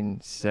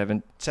 16,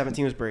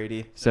 17 was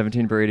Brady.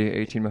 17 Brady,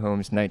 18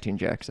 Mahomes, 19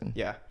 Jackson.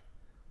 Yeah.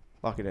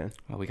 Lock it in.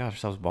 Well, we got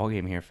ourselves a ball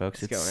game here,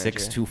 folks. Let's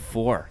It's go,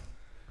 6-4.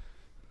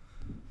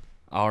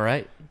 All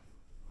right.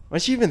 Why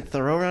don't you even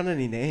throw around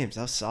any names?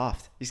 That was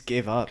soft. You just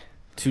gave up.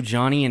 To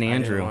Johnny and I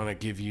didn't Andrew. want to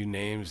give you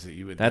names that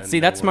you would. That's then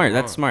that's know smart. were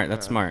That's wrong. smart.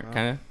 That's smart.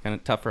 Kind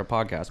of tough for a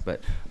podcast,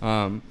 but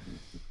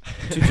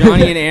to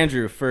Johnny and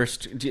Andrew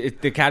first.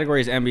 The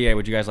category is NBA.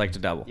 Would you guys like to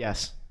double?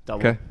 Yes.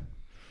 Double. Okay.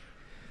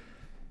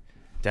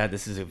 Dad,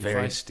 this is a If I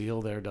very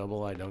steal their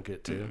double, I don't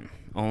get 2. you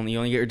only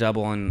get your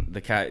double on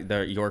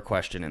your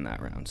question in that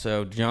round.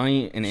 So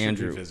Johnny and Should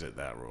Andrew. revisit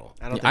that rule.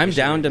 I don't think I'm we should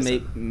down to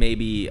revisit.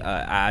 maybe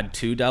add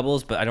 2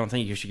 doubles, but I don't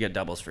think you should get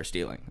doubles for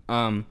stealing.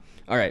 All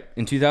right.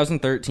 In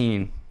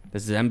 2013,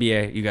 this is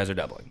NBA. You guys are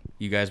doubling.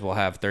 You guys will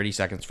have 30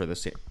 seconds for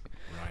this.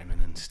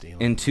 Rhyming and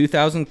stealing. In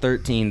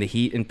 2013, the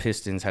Heat and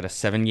Pistons had a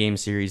 7-game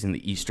series in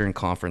the Eastern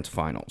Conference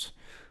Finals.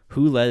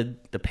 Who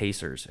led the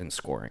Pacers in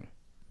scoring?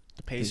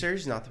 The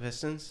Pacers, not the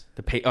Pistons.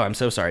 I'm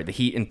so sorry. The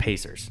Heat and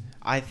Pacers.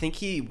 I think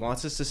he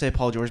wants us to say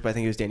Paul George, but I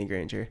think it was Danny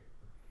Granger.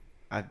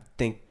 I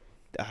think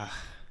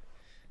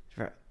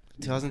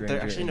 2013. Granger,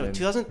 Actually, and no. then-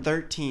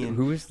 2013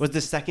 Who was-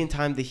 the second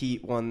time the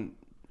Heat won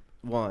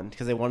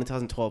because they won in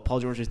 2012. Paul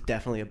George was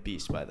definitely a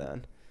beast by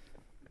then.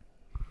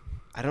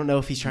 I don't know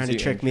if he's trying to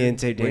trick me and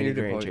say Danny When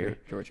did Paul Granger.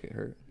 George get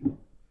hurt?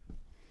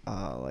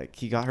 Like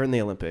he got hurt in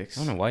the Olympics.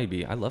 I don't know why you'd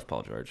be. I love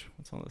Paul George.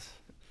 What's all this?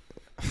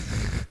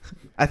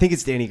 I think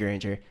it's Danny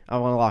Granger. I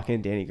want to lock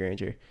in Danny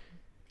Granger.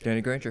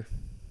 Danny Granger.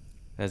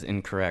 That's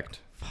incorrect.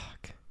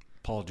 Fuck.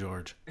 Paul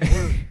George.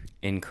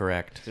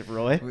 Incorrect. Is it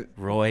Roy?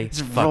 Roy.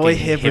 It's fucking Roy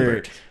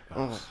Hibbert. Hibbert.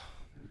 Oh,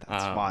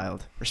 that's Um,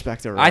 wild.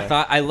 Respect to Roy.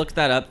 I looked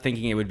that up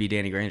thinking it would be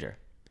Danny Granger.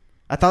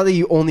 I thought that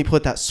you only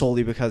put that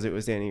solely because it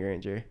was Danny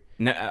Granger.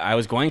 No, I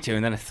was going to,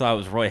 and then I thought it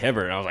was Roy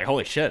Hibbert, and I was like,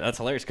 "Holy shit, that's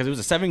hilarious!" Because it was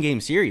a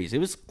 7-game series. It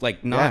was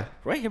like not Yeah.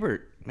 Roy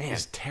Hibbert. Man,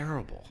 It's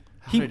terrible.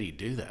 How He- did he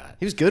do that?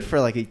 He was good for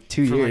like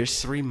 2 For like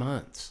years. 3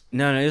 months.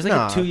 no, it was like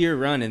Nah. a 2-year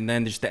run, and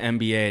then just the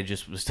NBA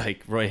just was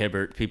like Roy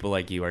Hibbert. People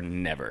like you are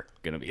never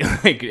gonna be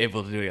like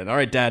able to do it. All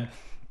right, Dad.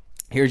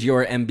 Here's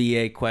your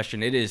NBA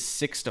question. It is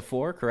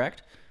 6-4,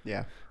 correct?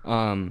 Yeah.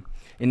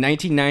 In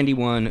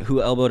 1991,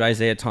 who elbowed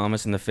Isaiah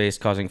Thomas in the face,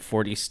 causing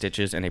 40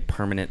 stitches and a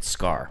permanent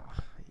scar?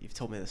 You've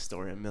told me this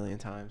story a million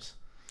times.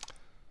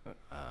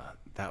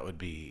 That would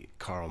be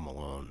Karl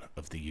Malone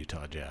of the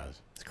Utah Jazz.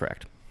 That's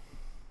correct.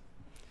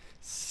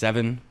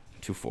 7-4.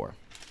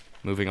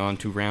 Moving on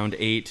to round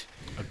 8.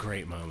 A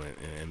great moment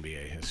in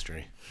NBA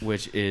history.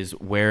 Which is,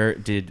 where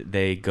did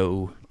they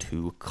go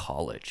to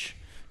college?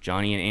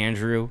 Johnny and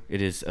Andrew,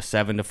 it is a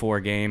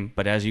 7-4 game,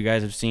 but as you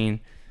guys have seen,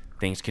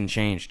 things can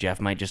change. Jeff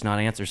might just not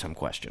answer some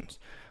questions.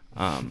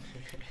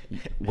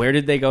 Where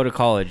did they go to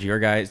college? Your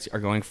guys are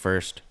going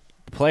first.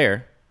 The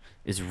player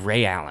is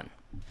Ray Allen.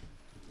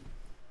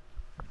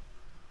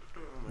 Oh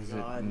my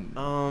God.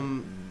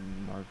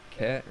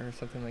 Marquette or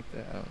something like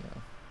that. I don't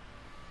know.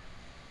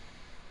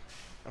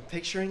 I'm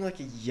picturing like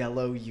a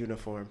yellow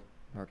uniform.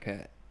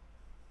 Marquette.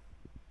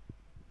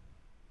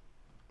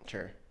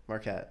 Sure,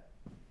 Marquette.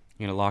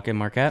 You gonna lock in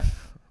Marquette?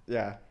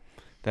 Yeah.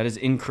 That is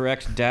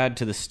incorrect. Dad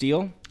to the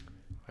steal.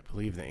 I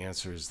believe the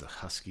answer is the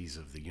Huskies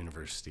of the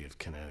University of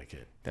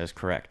Connecticut. That is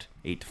correct.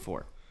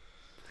 8-4.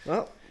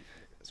 Well,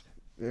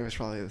 it was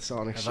probably the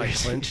Sonic Have I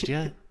clinched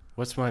yet?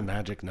 What's my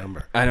magic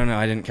number? I don't know.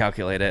 I didn't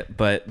calculate it,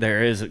 but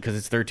there is, because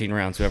it's 13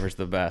 rounds, whoever's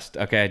the best.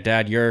 Okay,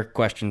 Dad, your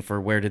question for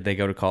where did they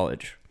go to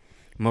college?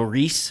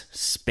 Maurice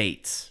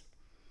Spates.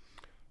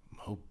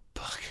 Mo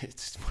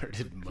Buckets. Where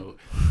did Mo?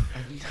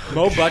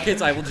 Mo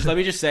Buckets, let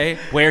me just say,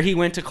 where he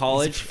went to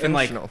college and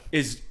like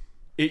is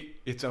it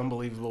It's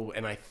unbelievable,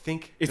 and I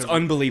think it's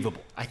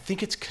unbelievable. I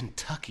think it's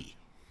Kentucky,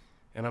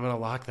 and I'm gonna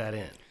lock that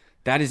in.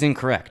 That is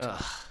incorrect.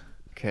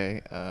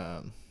 Okay.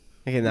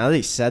 Okay, now that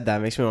he said that,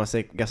 it makes me want to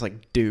say, guess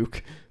like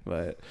Duke,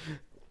 but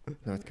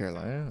North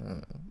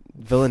Carolina.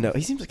 Villanova.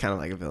 He seems kind of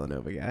like a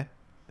Villanova guy.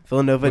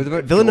 Villanova, What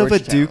about Villanova,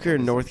 Georgetown? Duke, or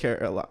North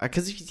Carolina?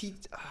 Because he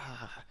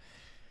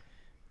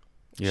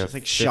You have it's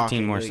like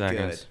 15 more shockingly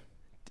seconds.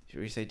 good. Should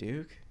we say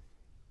Duke?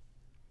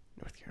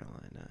 North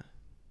Carolina.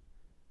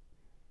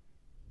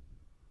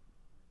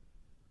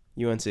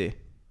 UNC.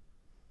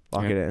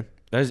 Lock it in.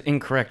 That is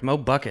incorrect. Mo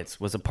Buckets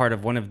was a part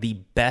of one of the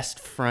best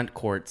front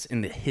courts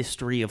in the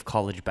history of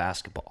college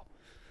basketball.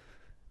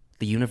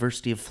 The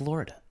University of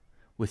Florida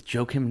with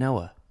Joakim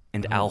Noah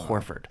and Al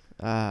Horford.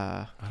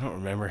 Ah. I don't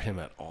remember him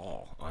at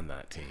all on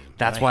that team.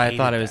 That's And why I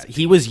thought it hated was. that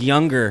He team. was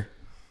younger,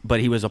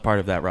 but he was a part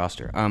of that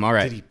roster. All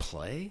right. Did he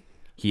play?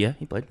 Yeah,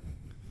 he played.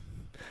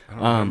 I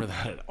don't remember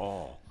that at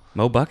all.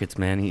 Mo Buckets,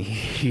 man,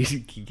 he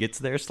gets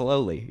there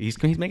slowly.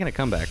 He's making a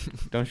comeback.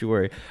 Don't you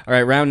worry. All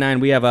right, round 9.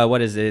 We have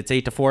what is it? It's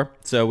 8-4.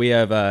 So we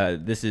have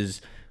this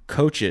is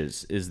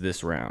coaches is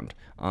this round.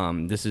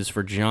 This is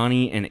for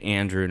Johnny and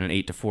Andrew in an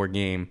 8-4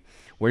 game.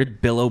 Where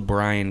did Bill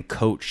O'Brien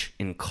coach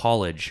in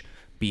college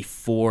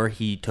before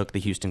he took the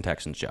Houston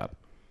Texans job?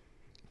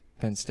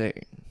 Penn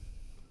State.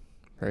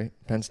 Right?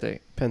 Penn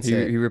State. Penn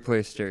State. He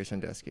replaced Jerry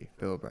Sandusky.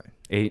 Bill O'Brien.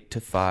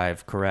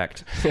 8-5,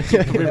 correct.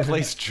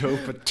 Replace Joe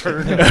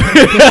Paterno.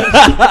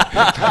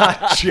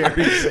 Not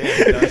Jerry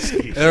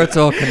Sandusky. It's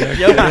all connected.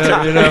 You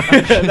know?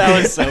 That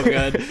was so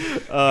good.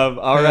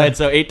 All right,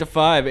 so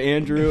 8-5.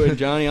 Andrew and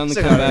Johnny on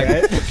the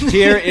comeback.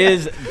 Here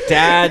is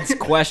Dad's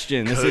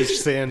question. Coach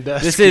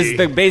Sandusky.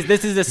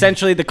 This is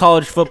essentially the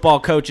college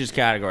football coaches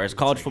category. It's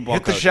college football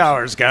Hit the coaches.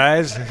 showers,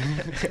 guys.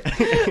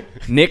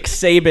 Nick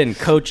Saban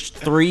coached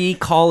 3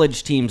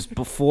 college teams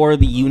before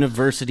the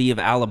University of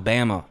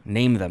Alabama.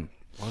 Name them.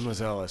 One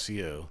was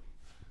LSU.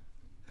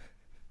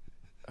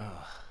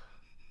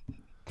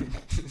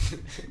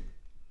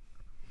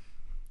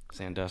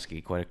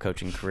 Sandusky, quite a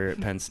coaching career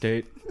at Penn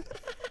State.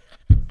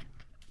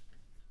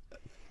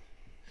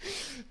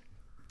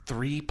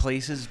 3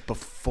 places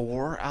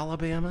before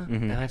Alabama,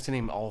 and I have to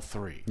name all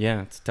 3.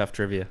 Yeah, it's tough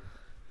trivia.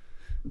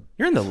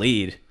 You're in the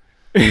lead.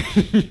 I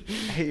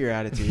hate your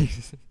attitude.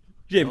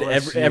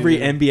 James, every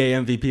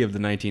NBA MVP of the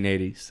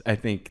 1980s. I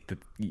think that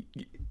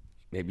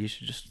maybe you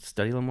should just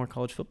study a little more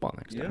college football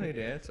next You don't time. need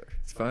to answer.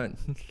 It's fun.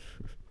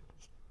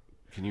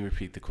 Can you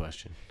repeat the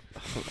question?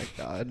 Oh my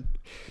God.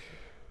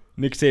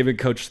 Nick Saban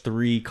coached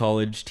 3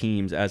 college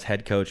teams as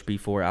head coach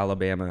before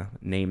Alabama.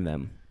 Name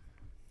them.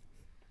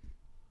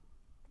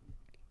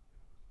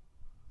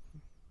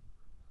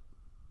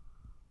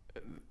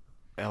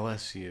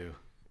 LSU,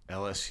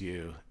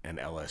 and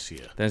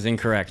LSU. That is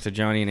incorrect. To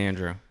Johnny and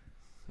Andrew.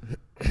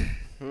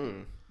 No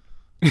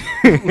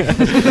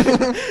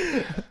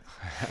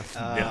idea.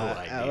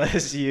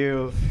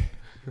 LSU,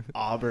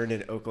 Auburn,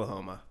 and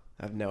Oklahoma.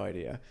 I have no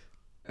idea.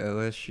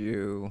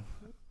 LSU,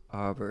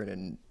 Auburn,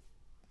 and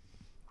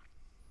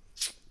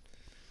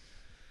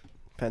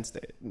Penn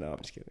State. No, I'm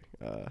just kidding.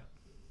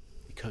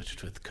 He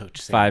coached with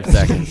Coach 5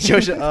 Sandusky.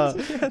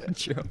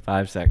 seconds.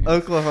 5 seconds.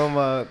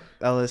 Oklahoma,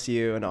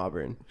 LSU, and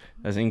Auburn.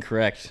 That's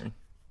incorrect.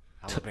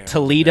 Alabama would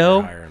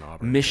Toledo, never hire an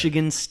Auburn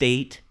Michigan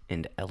State,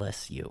 and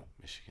LSU. coach.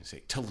 Michigan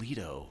State.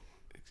 Toledo,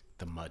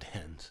 the Mud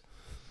Hens.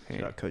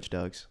 Shout out Coach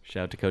Doug's.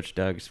 Shout out to Coach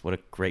Doug's. What a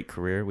great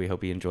career. We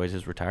hope he enjoys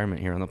his retirement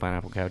here on the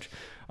Pineapple Couch.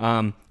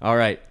 All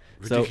right.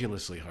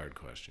 Ridiculously hard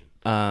question.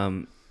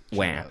 Wham.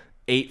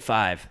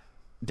 8-5.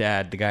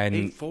 Dad, the guy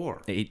in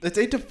 8-4. It's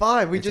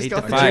 8-5. We It's just 8 got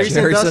to the 5. Jerry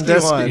Jerry Sandusky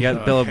Sandusky. one. You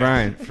got Bill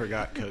O'Brien.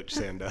 Forgot Coach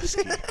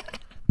Sandusky.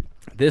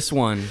 This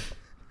one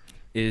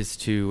is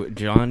to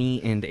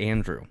Johnny and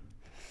Andrew.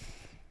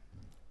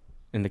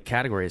 And the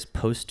category is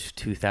post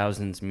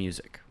 2000s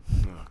music.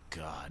 Oh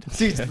God.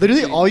 Dude,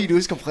 literally all you do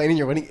is complain and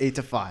you're winning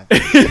 8-5.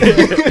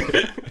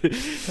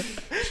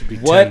 Should be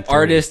What 10-3.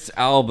 artist's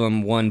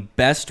album won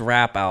Best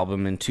Rap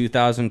Album in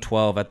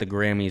 2012 at the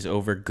Grammys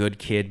over Good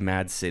Kid,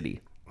 Mad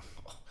City?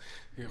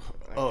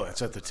 Oh,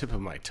 it's at the tip of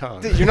my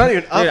tongue. Dude, you're not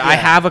even up Dude, yet. I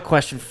have a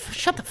question.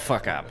 Shut the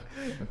fuck up.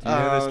 Do you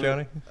know this,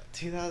 Johnny?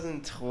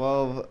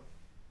 2012.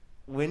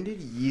 When did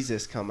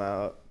Yeezus come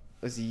out?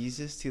 Was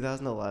Yeezus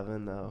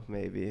 2011 though?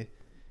 Maybe.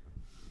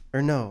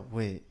 Or no,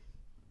 wait.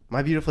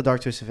 My Beautiful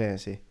Dark Twisted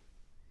Fantasy.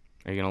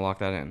 Are you going to lock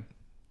that in?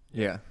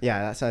 Yeah.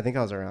 Yeah, I think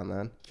I was around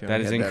then.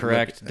 That is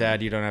incorrect.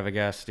 Dad, you don't have a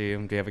guess, do you?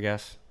 Do you have a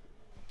guess?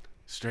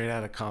 Straight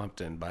Outta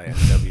Compton by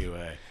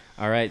NWA.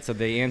 All right, so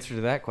the answer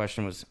to that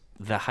question was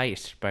The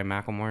Heist by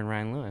Macklemore and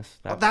Ryan Lewis.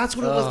 Oh, that's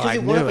what it was Oh, because I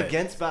it went knew up it.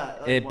 against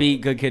It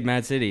beat Good Kid,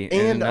 Mad City.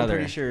 And I'm another,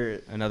 pretty sure.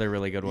 another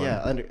really good one.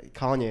 Yeah, under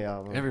Kanye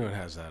album. Everyone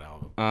has that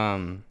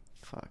album.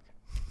 Fuck.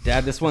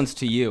 Dad, this one's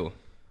to you.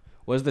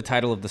 What is the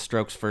title of the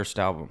Strokes' first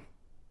album?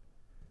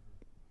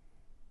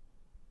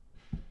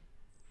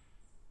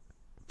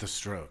 The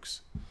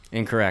Strokes.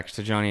 Incorrect.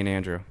 To Johnny and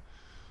Andrew.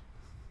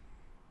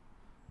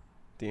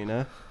 Do you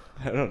know?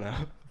 I don't know.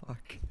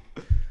 Fuck.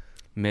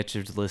 Mitch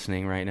is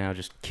listening right now,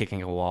 just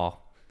kicking a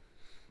wall.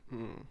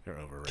 They're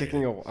overrated.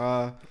 Kicking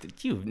a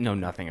You know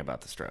nothing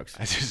about the Strokes.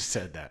 I just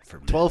said that for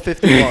me.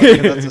 1251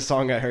 because that's a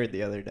song I heard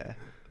the other day.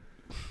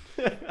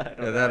 Yeah,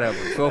 that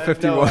album. I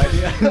have no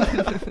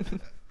 1251. idea.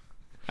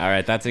 All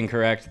right, that's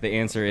incorrect. The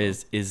answer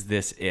is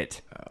This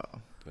It?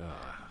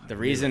 The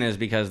reason is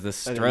because the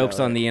didn't Strokes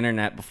know on that. the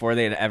internet, before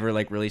they had ever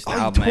like released an Oh,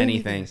 you album or told me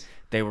anything, this.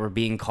 they were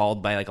being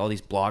called by like all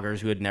these bloggers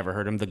who had never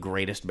heard them the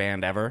greatest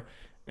band ever.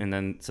 And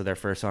then so their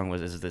first song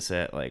was "Is This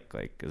It?" Like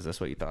is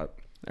this what you thought?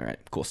 All right,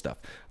 cool stuff.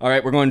 All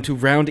right, we're going to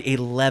round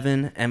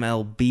 11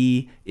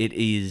 MLB. It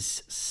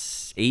is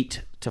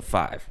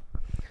 8-5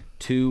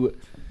 to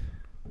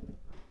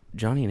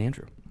Johnny and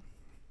Andrew.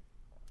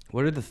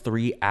 What are the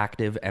 3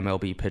 active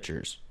MLB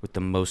pitchers with the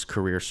most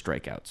career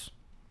strikeouts?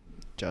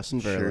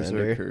 Justin Scherzer,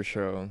 Verlander.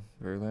 Kershaw,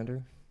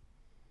 Verlander.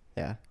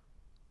 Yeah.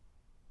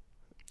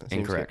 That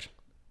seems Incorrect.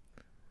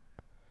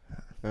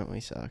 good. Oh, we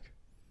suck.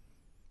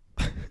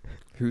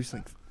 Who's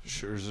like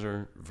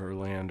Scherzer,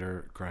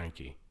 Verlander,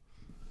 Greinke.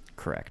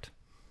 Correct.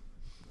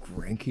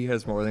 Greinke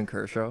has more than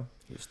Kershaw?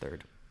 He was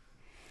third.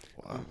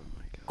 Wow.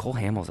 Cole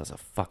Hamels has a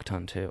fuck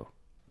ton too.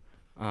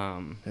 I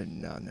did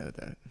not know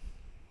that.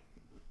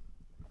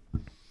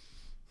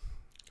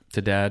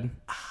 To Dad,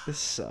 This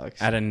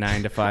sucks. at a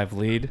 9-5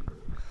 lead,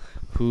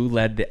 who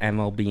led the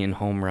MLB in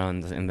home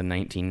runs in the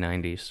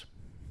 1990s?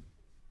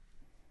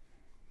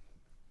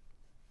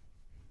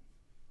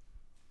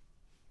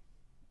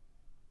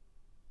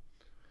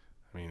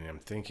 I mean, I'm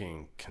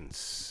thinking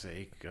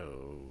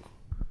Canseco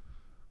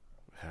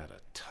had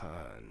a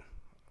ton,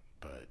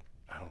 but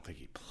I don't think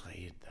he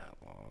played that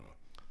long.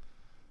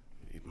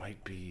 It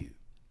might be.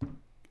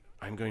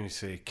 I'm going to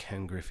say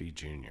Ken Griffey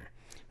Jr.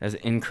 That's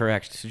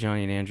incorrect to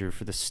Johnny and Andrew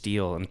for the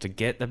steal and to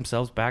get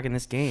themselves back in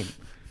this game.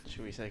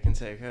 Should we say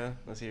Canseco?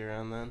 Was he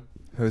around then?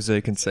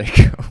 Jose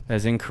Canseco.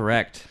 That's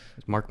incorrect.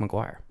 It's Mark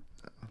McGuire.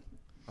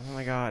 Oh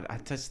my god. I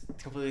just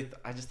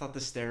thought the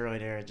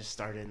steroid era just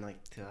started in like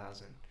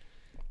 2000.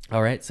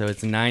 All right, so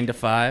it's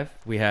 9-5.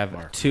 We have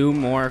Mark 2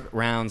 more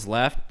rounds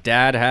left.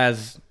 Dad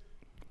has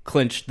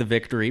clinched the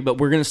victory, but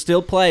we're going to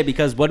still play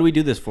because what do we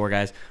do this for,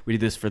 guys? We do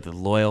this for the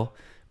loyal,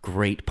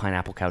 great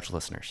Pineapple Couch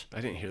listeners. I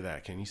didn't hear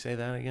that. Can you say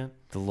that again?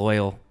 The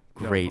loyal,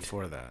 No, great.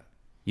 before that.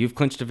 You've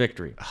clinched a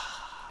victory.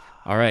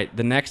 All right,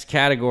 the next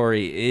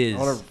category I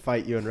want is to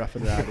fight you in Rough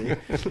and Rowdy.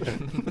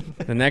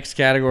 the next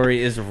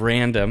category is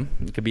random.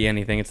 It could be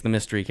anything. It's the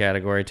mystery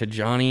category. To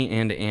Johnny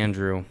and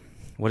Andrew,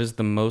 what is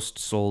the most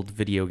sold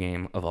video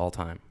game of all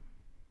time?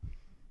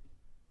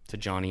 To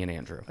Johnny and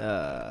Andrew.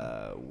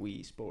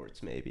 Wii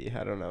Sports, maybe.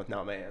 I don't know.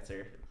 Not my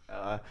answer.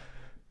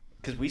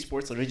 Because Wii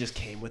Sports literally just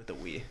came with the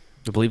Wii.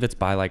 I believe it's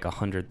by like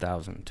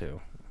 100,000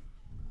 too.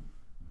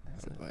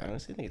 I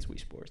honestly think it's Wii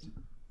Sports.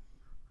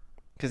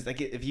 Because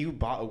like, if you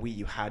bought a Wii,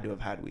 you had to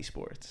have had Wii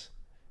Sports.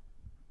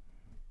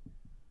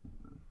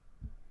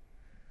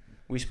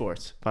 Wii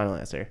Sports. Final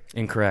answer.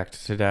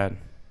 Incorrect. To Dad.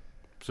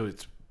 So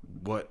it's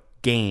what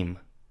Game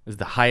is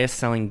the highest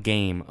selling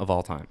game of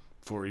all time.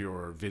 for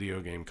your video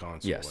game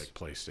console, Yes. like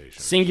PlayStation.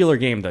 Singular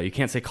game though. You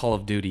can't say Call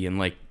of Duty and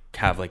like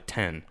have like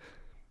 10.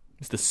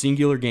 It's the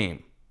singular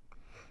game.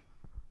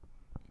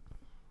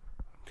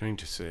 I'm going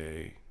to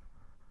say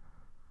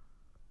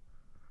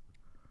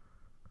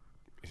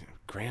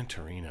Gran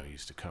Torino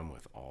used to come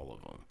with all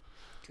of them.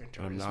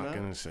 But I'm not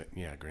going to say,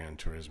 yeah, Gran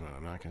Turismo.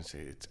 I'm not going to say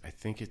it's, I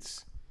think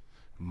it's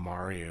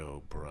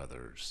Mario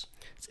Brothers.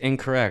 It's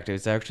incorrect.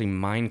 It's actually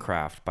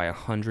Minecraft by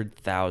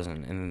 100,000,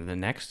 and then the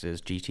next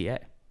is GTA.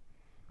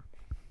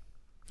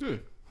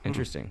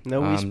 Interesting.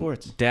 No Wii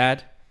Sports.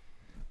 Dad,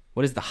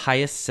 what is the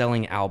highest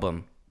selling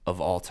album of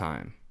all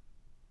time?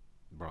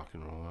 rock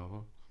and roll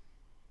album?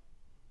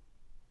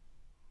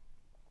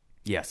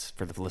 Yes,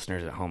 for the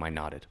listeners at home, I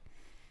nodded.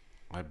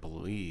 I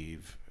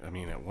believe,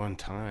 at one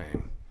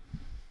time,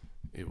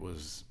 it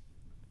was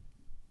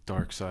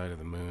Dark Side of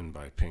the Moon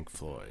by Pink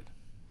Floyd.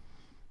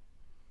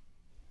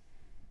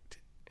 Did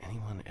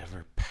anyone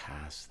ever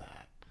pass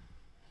that?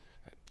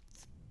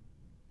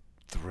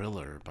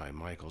 Thriller by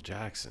Michael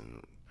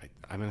Jackson.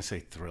 I'm going to say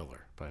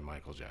Thriller by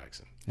Michael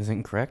Jackson. Is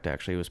incorrect,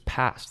 actually. It was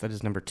Past. That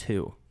is number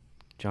 2.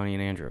 Johnny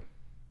and Andrew.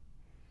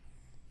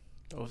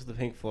 What was the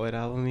Pink Floyd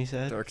album he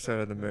said? Dark Side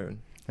of the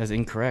Moon. That's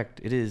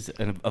incorrect. It is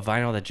a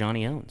vinyl that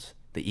Johnny owns.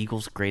 The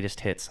Eagles' Greatest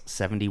Hits,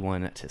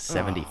 71 to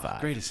 75.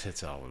 Greatest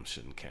Hits album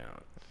shouldn't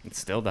count. It's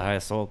still the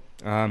highest sold.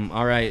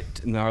 All right,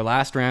 in our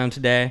last round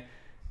today.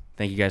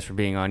 Thank you guys for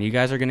being on. You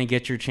guys are going to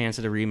get your chance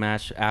at a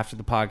rematch. After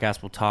the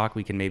podcast, we'll talk.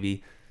 We can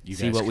maybe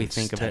see what we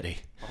think of it.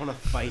 I want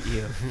to fight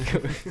you.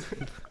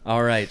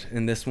 All right,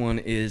 and this one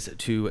is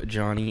to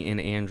Johnny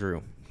and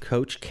Andrew.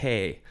 Coach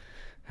K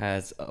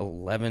has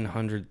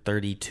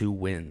 1,132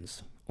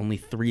 wins. Only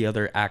 3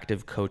 other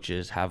active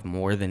coaches have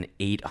more than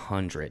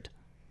 800.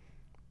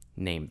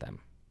 Name them.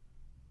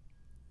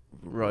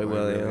 Roy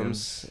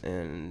Williams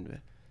and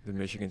The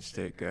Michigan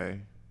State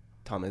guy.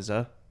 Tom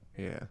Izzo.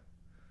 Yeah.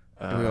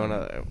 Do we want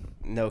to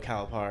no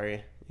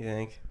Calipari, you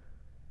think?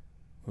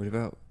 What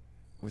about,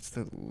 what's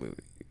the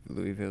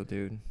Louisville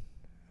dude?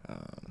 I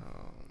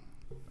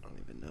don't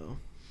even know.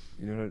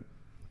 You know what?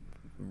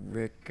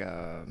 Rick.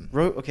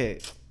 Okay.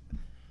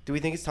 Do we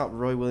think it's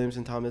Roy Williams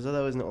and Tom Izzo?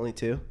 That wasn't only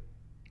 2?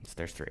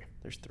 There's 3.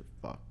 There's 3.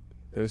 Fuck.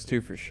 Those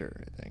 2 for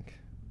sure, I think.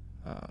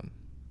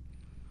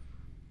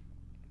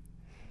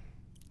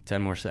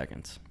 10 more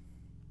seconds.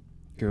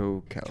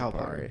 Go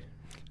Calipari.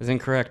 Is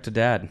incorrect to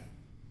Dad.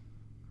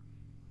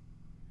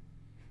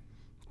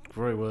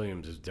 Roy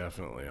Williams is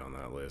definitely on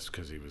that list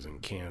because he was in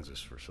Kansas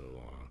for so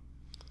long.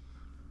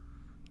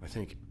 I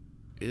think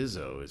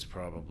Izzo is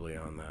probably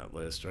on that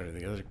list. Or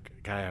the other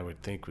guy I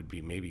would think would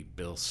be maybe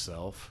Bill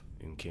Self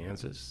in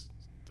Kansas.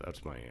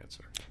 That's my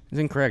answer. It's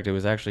incorrect. It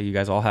was actually, you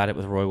guys all had it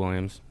with Roy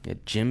Williams. You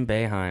had Jim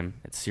Boeheim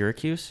at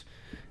Syracuse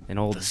and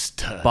old The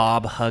stud.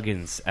 Bob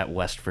Huggins at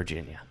West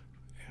Virginia.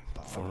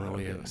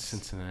 Formerly at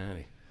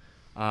Cincinnati.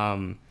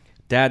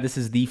 Dad, this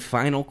is the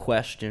final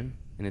question,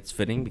 and it's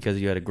fitting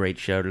because you had a great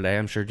show today.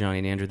 I'm sure Johnny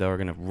and Andrew, though, are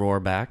going to roar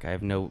back. I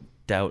have no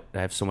doubt. I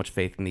have so much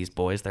faith in these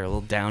boys. They're a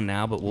little down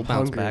now, but we'll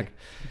bounce back.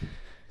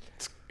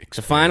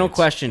 The final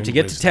question to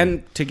get to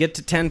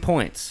 10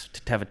 points,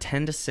 to have a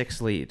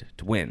 10-6 lead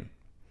to win.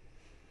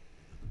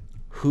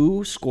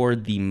 Who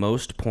scored the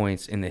most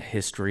points in the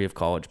history of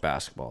college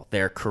basketball?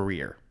 Their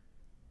career,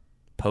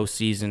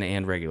 postseason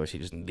and regular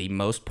season, the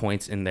most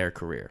points in their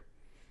career.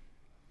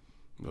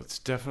 Well, it's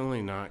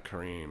definitely not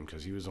Kareem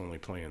because he was only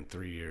playing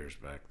 3 years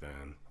back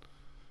then.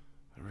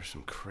 There were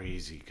some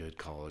crazy good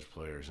college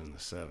players in the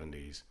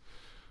 70s.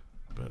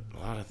 But a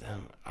lot of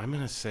them, I'm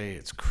going to say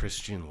it's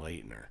Christian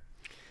Laettner.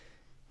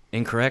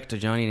 Incorrect to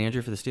Johnny and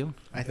Andrew for the steal.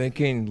 I'm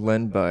thinking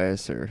Len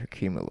Bias or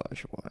Hakeem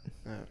Olajuwon.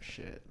 Oh,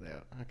 shit. Yeah.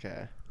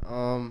 Okay.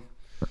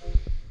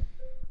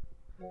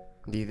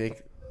 Do you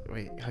think...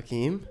 Wait,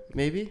 Hakeem?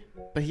 Maybe?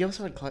 But he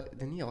also had...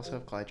 Didn't he also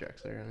have Clyde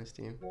Drexler on his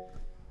team?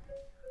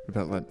 What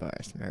about Len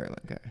Bias, the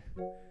Maryland guy?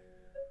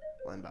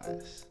 Len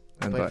Bias.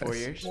 Len Played Bias. 4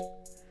 years?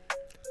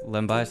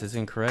 Len Bias is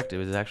incorrect. It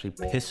was actually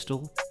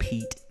Pistol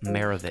Pete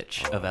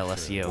Maravich of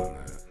LSU.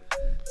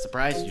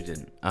 Surprised you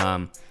didn't.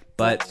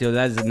 But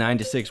that is a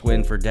 9-6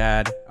 win for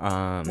Dad.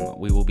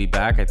 We will be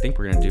back. I think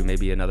we're gonna do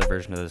maybe another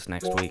version of this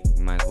next week.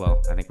 Might as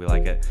well. I think we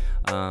like it.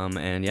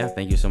 And yeah,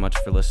 thank you so much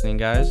for listening,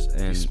 guys.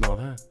 And You smell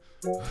that?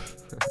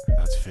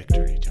 That's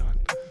victory, John.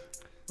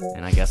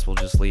 And I guess we'll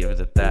just leave it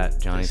at that.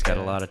 Johnny's got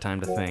a lot of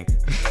time to think.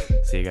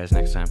 See you guys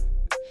next time.